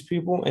lend to these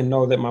people and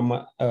know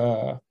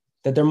that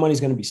that their money's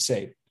going to be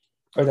safe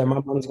or that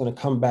my money's going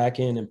to come back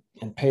in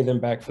and pay them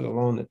back for the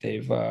loan that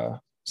they've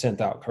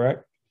sent out,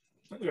 correct?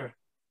 Yeah.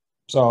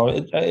 So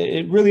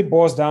it really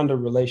boils down to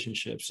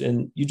relationships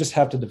and you just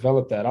have to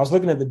develop that. I was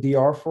looking at the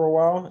DR for a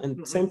while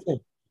and same thing.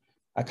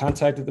 I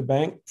contacted the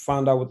bank,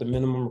 found out what the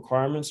minimum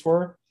requirements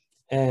were.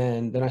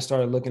 And then I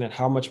started looking at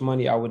how much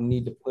money I would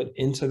need to put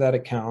into that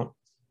account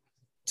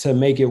to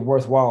make it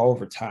worthwhile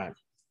over time.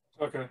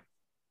 Okay.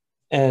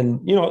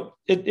 And,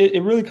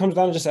 it really comes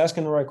down to just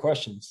asking the right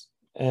questions.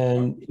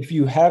 And if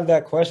you have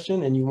that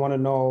question and you want to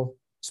know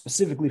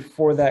specifically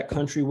for that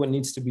country what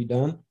needs to be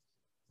done,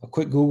 a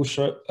quick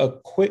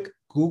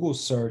Google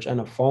search and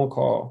a phone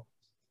call,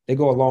 they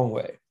go a long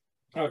way.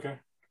 Okay.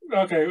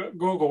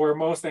 Google, where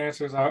most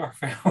answers are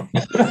found.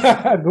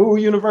 Google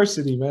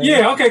University, man.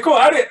 Yeah. Okay. Cool.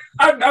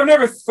 I've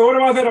never thought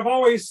about that. I've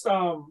always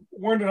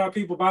wondered how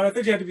people buy it. I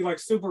think you had to be like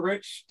super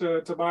rich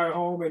to buy a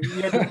home, and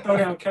you had to throw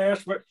down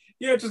cash. But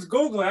yeah, just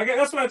Google it.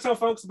 That's what I tell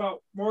folks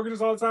about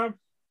mortgages all the time.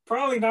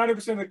 Probably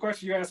 90% of the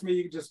question you ask me,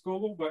 you can just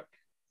Google. But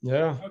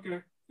yeah. Okay.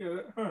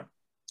 Yeah. Huh.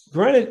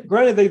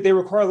 Granted, they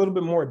require a little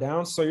bit more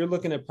down. So you're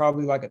looking at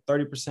probably like a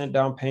 30%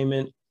 down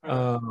payment.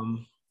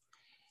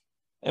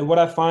 And what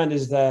I find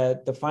is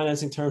that the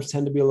financing terms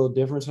tend to be a little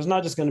different. So it's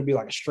not just going to be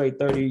like a straight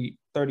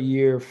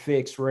 30-year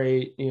fixed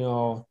rate,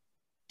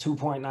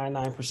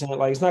 2.99%.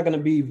 Like it's not going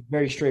to be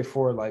very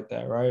straightforward like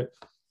that, right?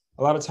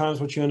 A lot of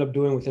times what you end up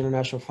doing with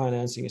international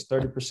financing is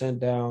 30%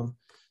 down.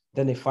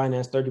 Then they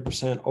finance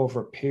 30% over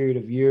a period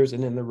of years.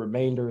 And then the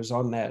remainder is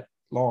on that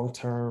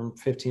long-term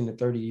 15 to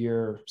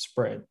 30-year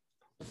spread.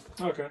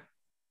 Okay.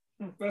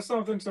 That's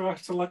something to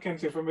look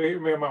into for me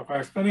and my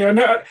wife. I mean,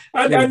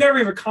 I never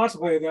even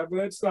contemplated that, but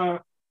it's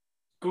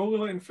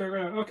Google it and figure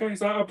it out. Okay,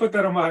 so I'll put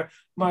that on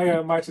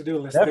my to-do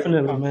list.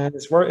 Definitely, man.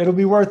 It'll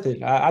be worth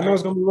it. I know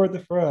it's gonna be worth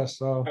it for us,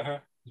 so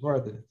it's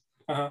worth it.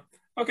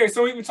 Okay,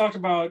 so we talked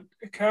about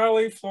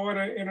Cali,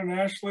 Florida,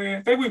 internationally.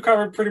 I think we've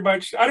covered pretty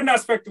much. I did not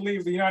expect to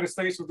leave the United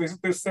States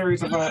with this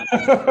series of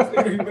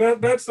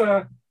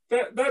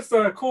that's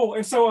cool.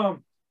 And so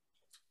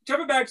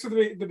jumping back to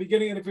the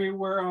beginning interview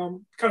where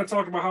kind of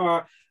talked about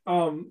how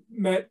I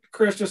met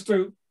Chris just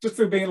through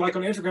being like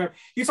on Instagram.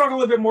 You talk a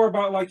little bit more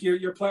about like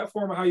your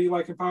platform and how you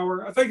like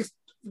empower. I think it's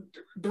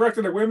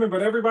directed at women,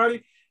 but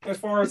everybody as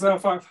far as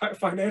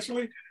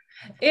financially.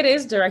 It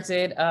is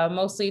directed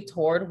mostly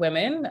toward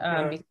women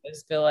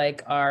because I feel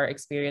like our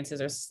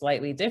experiences are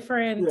slightly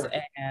different.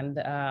 And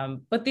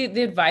but the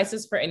advice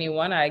is for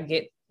anyone. I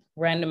get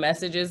random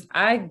messages.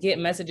 I get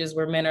messages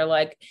where men are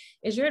like,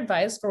 is your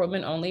advice for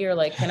women only? Or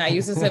like, can I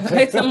use this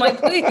advice? I'm like,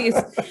 please,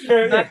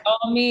 by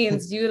all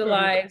means,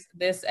 utilize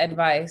this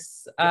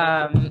advice.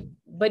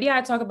 But yeah,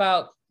 I talk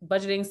about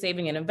budgeting,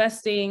 saving, and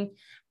investing.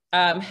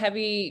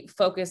 Heavy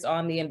focus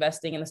on the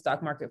investing in the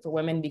stock market for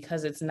women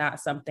because it's not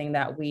something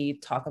that we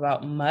talk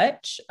about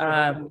much.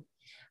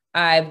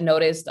 I've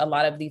noticed a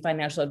lot of the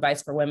financial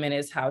advice for women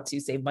is how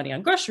to save money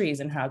on groceries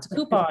and how to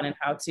coupon and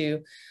how to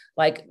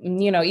like,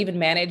 you know, even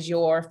manage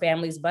your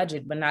family's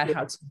budget, but not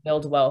how to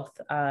build wealth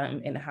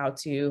and how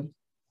to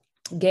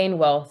gain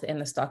wealth in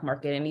the stock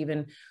market and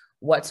even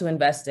what to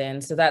invest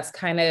in. So that's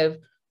kind of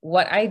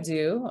what I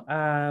do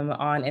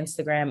on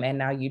Instagram and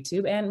now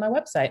YouTube and my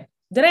website.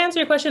 Did I answer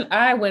your question?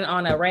 I went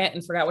on a rant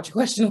and forgot what your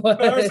question was.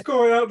 No, that's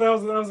cool. That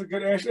was a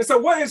good answer. So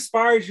what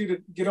inspires you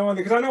to get on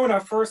there? Because I know when I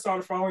first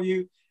started following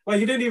you, like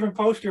you didn't even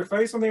post your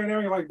face on there, and now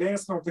you're like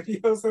dancing on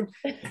videos and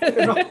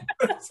all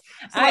that.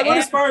 So like, what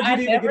inspired you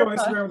to even get on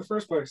Instagram in the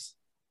first place?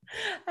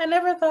 I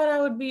never thought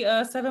I would be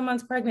 7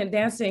 months pregnant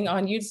dancing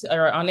on YouTube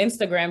or on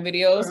Instagram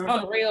videos,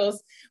 on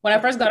Reels. When I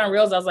first got on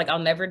Reels, I was like, I'll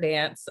never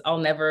dance. I'll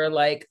never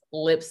like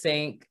lip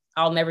sync.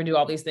 I'll never do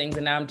all these things.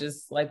 And now I'm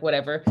just like,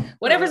 whatever's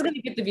going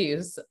to get the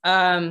views.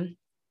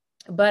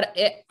 But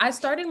I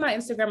started my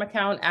Instagram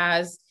account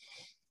as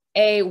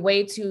a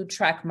way to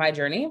track my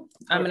journey.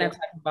 I'm going to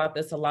talk about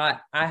this a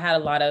lot. I had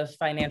a lot of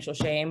financial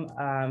shame.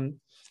 And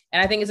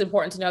I think it's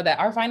important to know that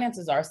our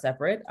finances are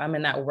separate.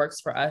 And that works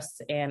for us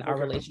and our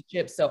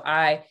relationship. So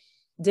I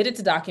did it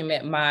to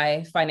document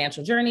my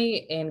financial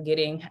journey in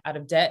getting out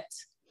of debt.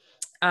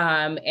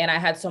 And I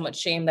had so much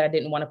shame that I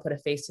didn't want to put a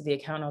face to the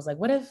account. I was like,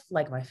 what if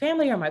like my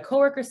family or my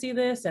coworkers see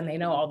this and they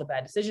know all the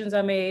bad decisions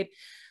I made?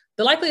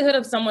 The likelihood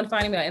of someone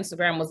finding me on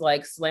Instagram was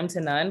like slim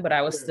to none, but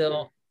I was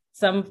still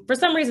for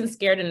some reason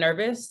scared and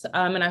nervous.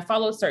 And I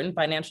followed certain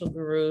financial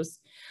gurus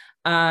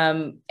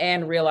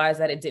and realized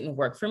that it didn't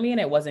work for me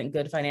and it wasn't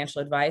good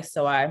financial advice.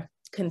 So I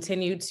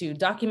continued to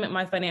document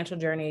my financial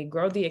journey,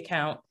 grow the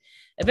account,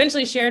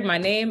 eventually shared my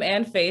name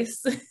and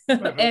face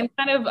and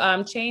kind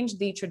of changed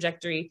the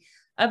trajectory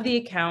of the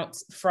account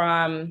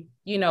from,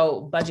 you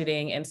know,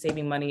 budgeting and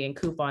saving money and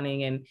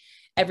couponing and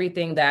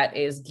everything that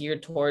is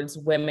geared towards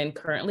women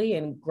currently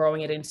and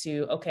growing it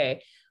into,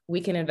 okay, we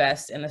can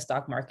invest in the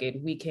stock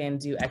market. We can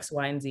do X,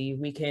 Y, and Z.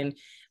 We can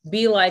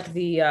be like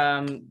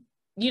the,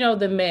 you know,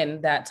 the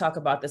men that talk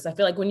about this. I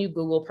feel like when you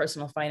Google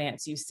personal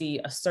finance, you see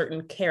a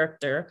certain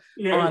character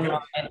online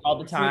all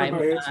the time.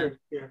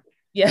 And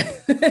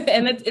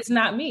it's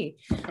not me.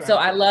 So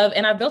I love,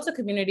 and I built a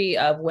community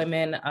of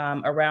women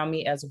around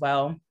me as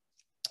well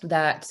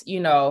that,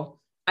 you know,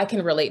 I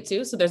can relate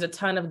to. So there's a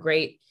ton of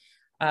great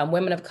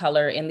women of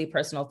color in the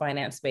personal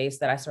finance space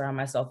that I surround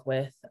myself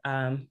with.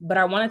 But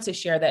I wanted to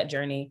share that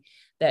journey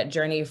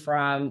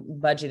from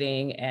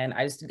budgeting, and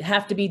I just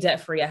have to be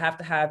debt free. I have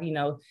to have, you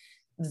know,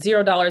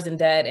 $0 in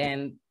debt.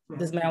 And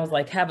this man was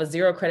like, have a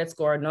 0 credit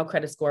score, no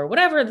credit score,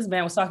 whatever this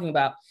man was talking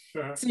about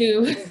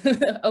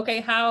to,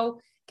 okay, how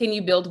can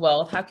you build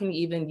wealth? How can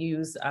you even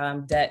use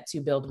debt to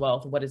build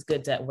wealth? What is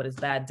good debt? What is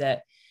bad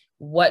debt?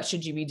 What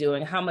should you be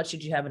doing? How much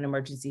should you have an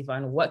emergency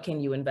fund? What can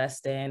you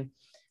invest in?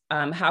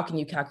 How can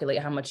you calculate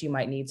how much you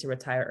might need to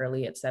retire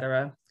early, et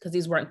cetera? Because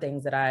these weren't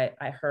things that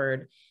I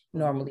heard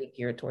normally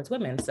geared towards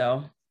women.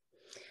 So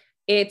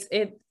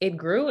it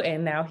grew,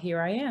 and now here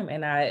I am.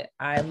 And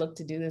I look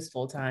to do this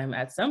full time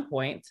at some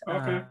point.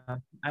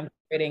 I'm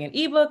creating an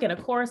ebook and a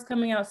course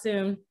coming out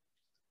soon.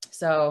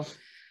 So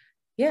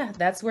yeah,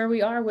 that's where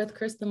we are with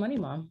Chris the Money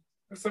Mom.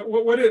 So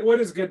what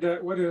is good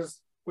debt? What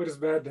is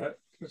bad debt?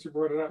 Since you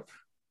brought it up.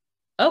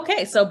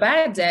 Okay, so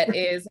bad debt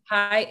is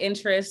high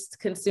interest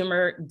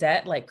consumer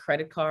debt like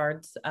credit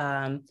cards,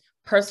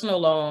 personal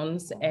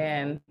loans,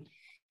 and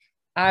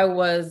I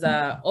was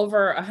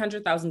over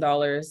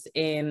 $100,000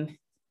 in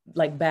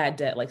like bad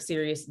debt, like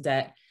serious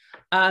debt.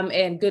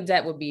 And good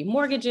debt would be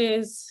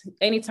mortgages,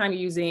 anytime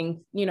you're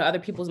using, you know, other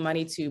people's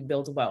money to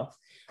build wealth.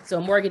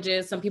 So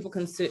mortgages, some people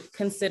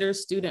consider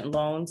student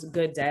loans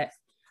good debt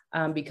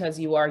because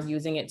you are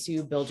using it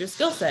to build your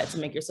skill set, to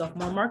make yourself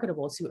more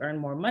marketable, to earn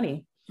more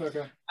money.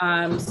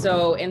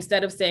 So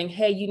instead of saying,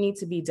 hey, you need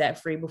to be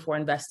debt-free before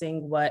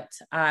investing, what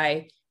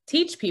I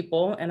teach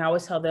people, and I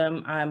always tell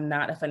them I'm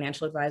not a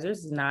financial advisor.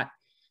 This is not,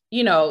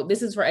 you know,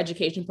 this is for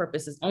education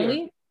purposes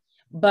only,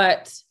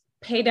 but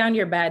pay down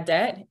your bad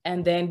debt,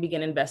 and then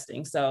begin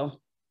investing. So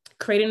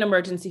create an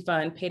emergency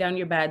fund, pay down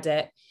your bad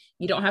debt.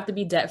 You don't have to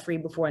be debt free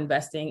before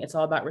investing. It's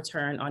all about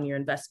return on your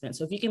investment.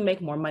 So if you can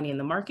make more money in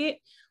the market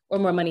or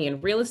more money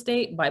in real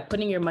estate by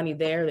putting your money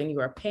there than you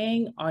are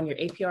paying on your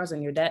APRs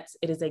and your debts,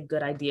 it is a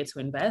good idea to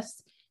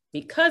invest.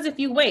 Because if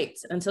you wait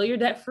until you're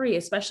debt free,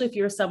 especially if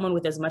you're someone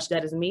with as much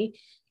debt as me,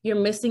 you're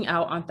missing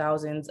out on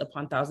thousands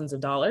upon thousands of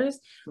dollars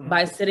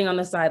by sitting on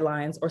the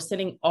sidelines or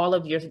sending all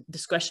of your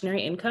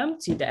discretionary income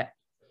to debt.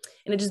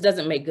 And it just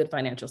doesn't make good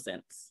financial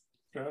sense.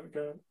 Got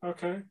it.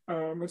 Okay.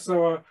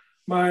 So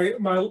my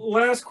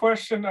last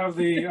question of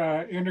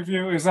the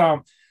interview is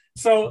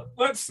so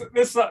let's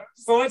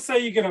say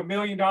you get $1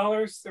 million.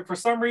 If for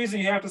some reason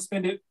you have to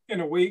spend it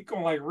in a week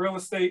on like real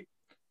estate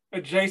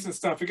adjacent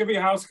stuff, it could be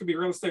a house, it could be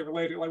real estate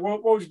related. Like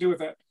what would you do with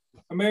that?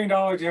 $1 million,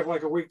 you have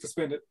like a week to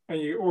spend it, and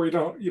you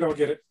don't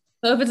get it.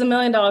 So if it's $1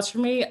 million for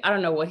me, I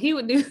don't know what he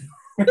would do.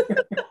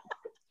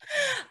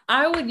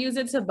 I would use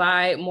it to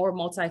buy more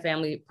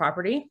multifamily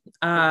property.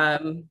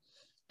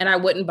 And I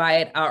wouldn't buy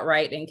it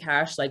outright in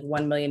cash, like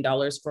 $1 million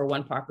for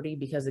one property,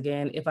 because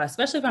again,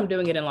 especially if I'm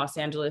doing it in Los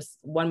Angeles,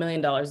 $1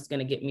 million is going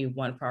to get me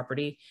one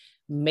property,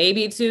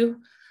 maybe two.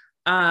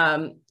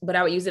 But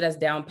I would use it as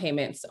down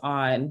payments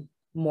on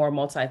more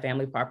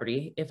multifamily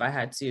property if I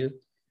had to.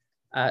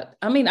 I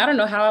don't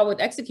know how I would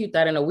execute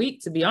that in a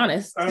week, to be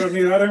honest. I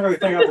didn't really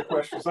think out the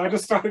questions. I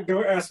just started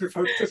asking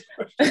folks this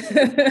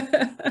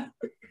question.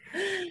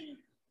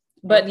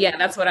 But yeah,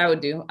 that's what I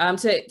would do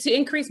to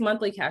increase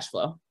monthly cash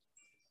flow.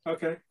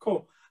 Okay,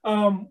 cool.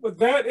 But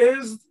that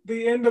is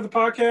the end of the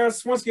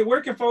podcast. Once again,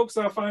 where can folks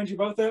find you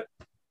both at?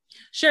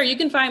 Sure, you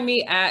can find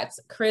me at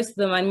Chris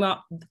the Money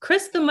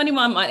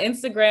Mom on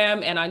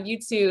Instagram and on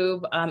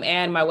YouTube,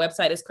 and my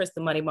website is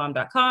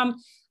christhemoneymom.com.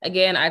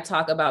 Again, I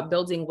talk about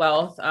building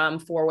wealth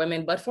for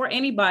women, but for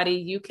anybody,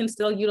 you can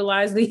still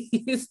utilize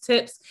these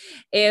tips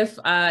if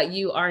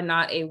you are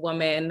not a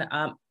woman.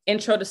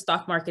 Intro to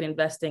stock market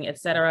investing,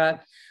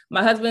 etc.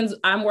 My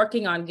I'm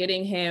working on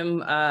getting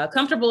him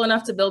comfortable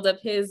enough to build up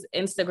his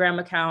Instagram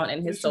account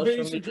and his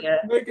social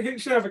media. He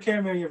should have a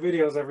camera in your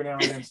videos every now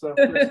and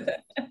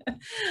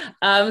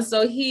then.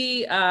 So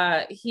he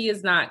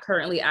is not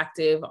currently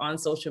active on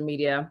social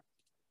media,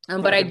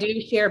 but I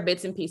do share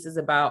bits and pieces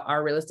about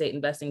our real estate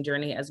investing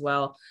journey as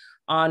well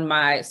on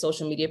my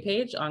social media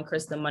page on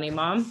Chris the Money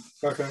Mom.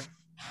 Okay.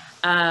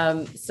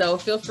 So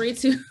feel free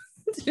to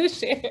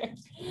share.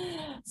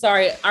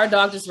 Sorry, our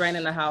dog just ran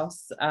in the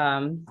house,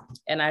 and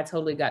I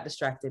totally got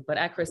distracted. But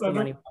at Chris the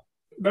Money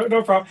Mom.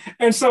 No problem.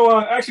 And so,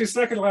 actually,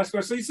 second to last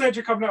question. So you said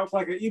you're coming out with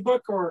like an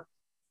ebook, or?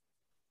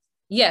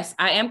 Yes,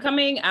 I am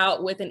coming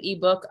out with an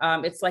ebook.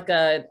 It's like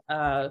a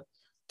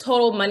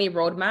total money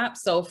roadmap.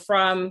 So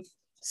from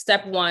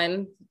step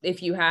one,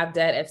 if you have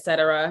debt,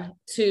 etc.,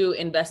 to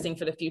investing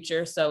for the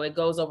future. So it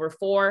goes over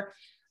 4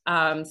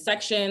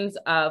 sections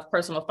of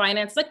personal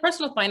finance, like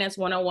personal finance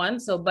 101.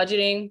 So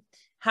budgeting,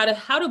 how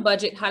to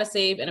budget, how to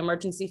save an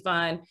emergency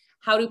fund,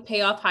 how to pay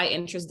off high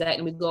interest debt.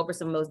 And we go over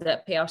some of those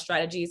debt payoff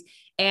strategies,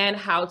 and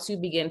how to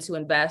begin to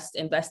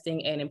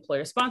investing in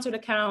employer sponsored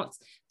accounts,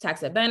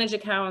 tax advantage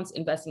accounts,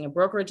 investing in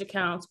brokerage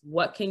accounts.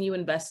 What can you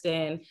invest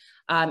in,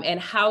 and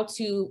how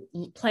to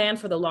plan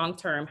for the long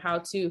term,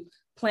 how to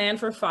plan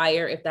for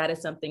FIRE if that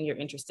is something you're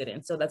interested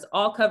in. So that's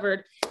all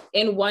covered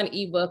in one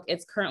ebook.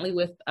 It's currently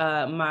with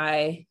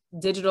my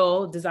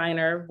digital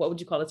designer. What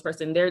would you call this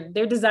person?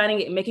 They're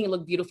designing it, making it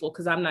look beautiful,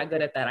 because I'm not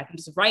good at that. I can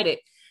just write it,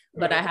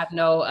 but I have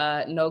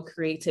no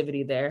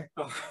creativity there.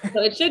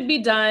 So it should be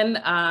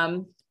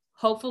done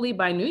hopefully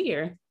by New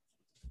Year.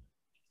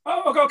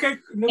 Oh, okay.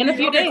 In a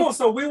few days. Cool.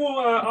 So we will.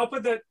 I'll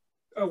put that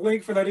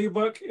link for that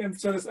ebook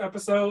into this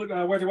episode,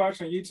 whether you're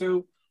watching on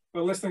YouTube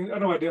or listening. I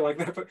know I did like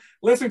that, but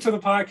listening to the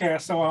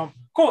podcast. So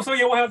cool. So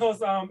yeah, we'll have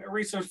those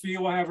research for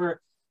you. We'll have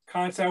her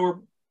contact,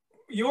 or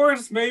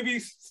yours, maybe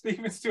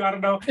Steven's too. I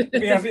don't know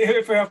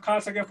if we have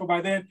contact info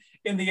by then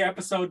in the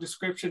episode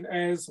description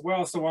as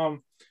well. So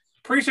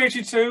appreciate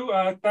you too.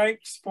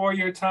 Thanks for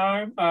your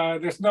time.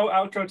 There's no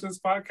outro to this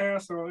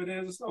podcast, so it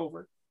is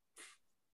over.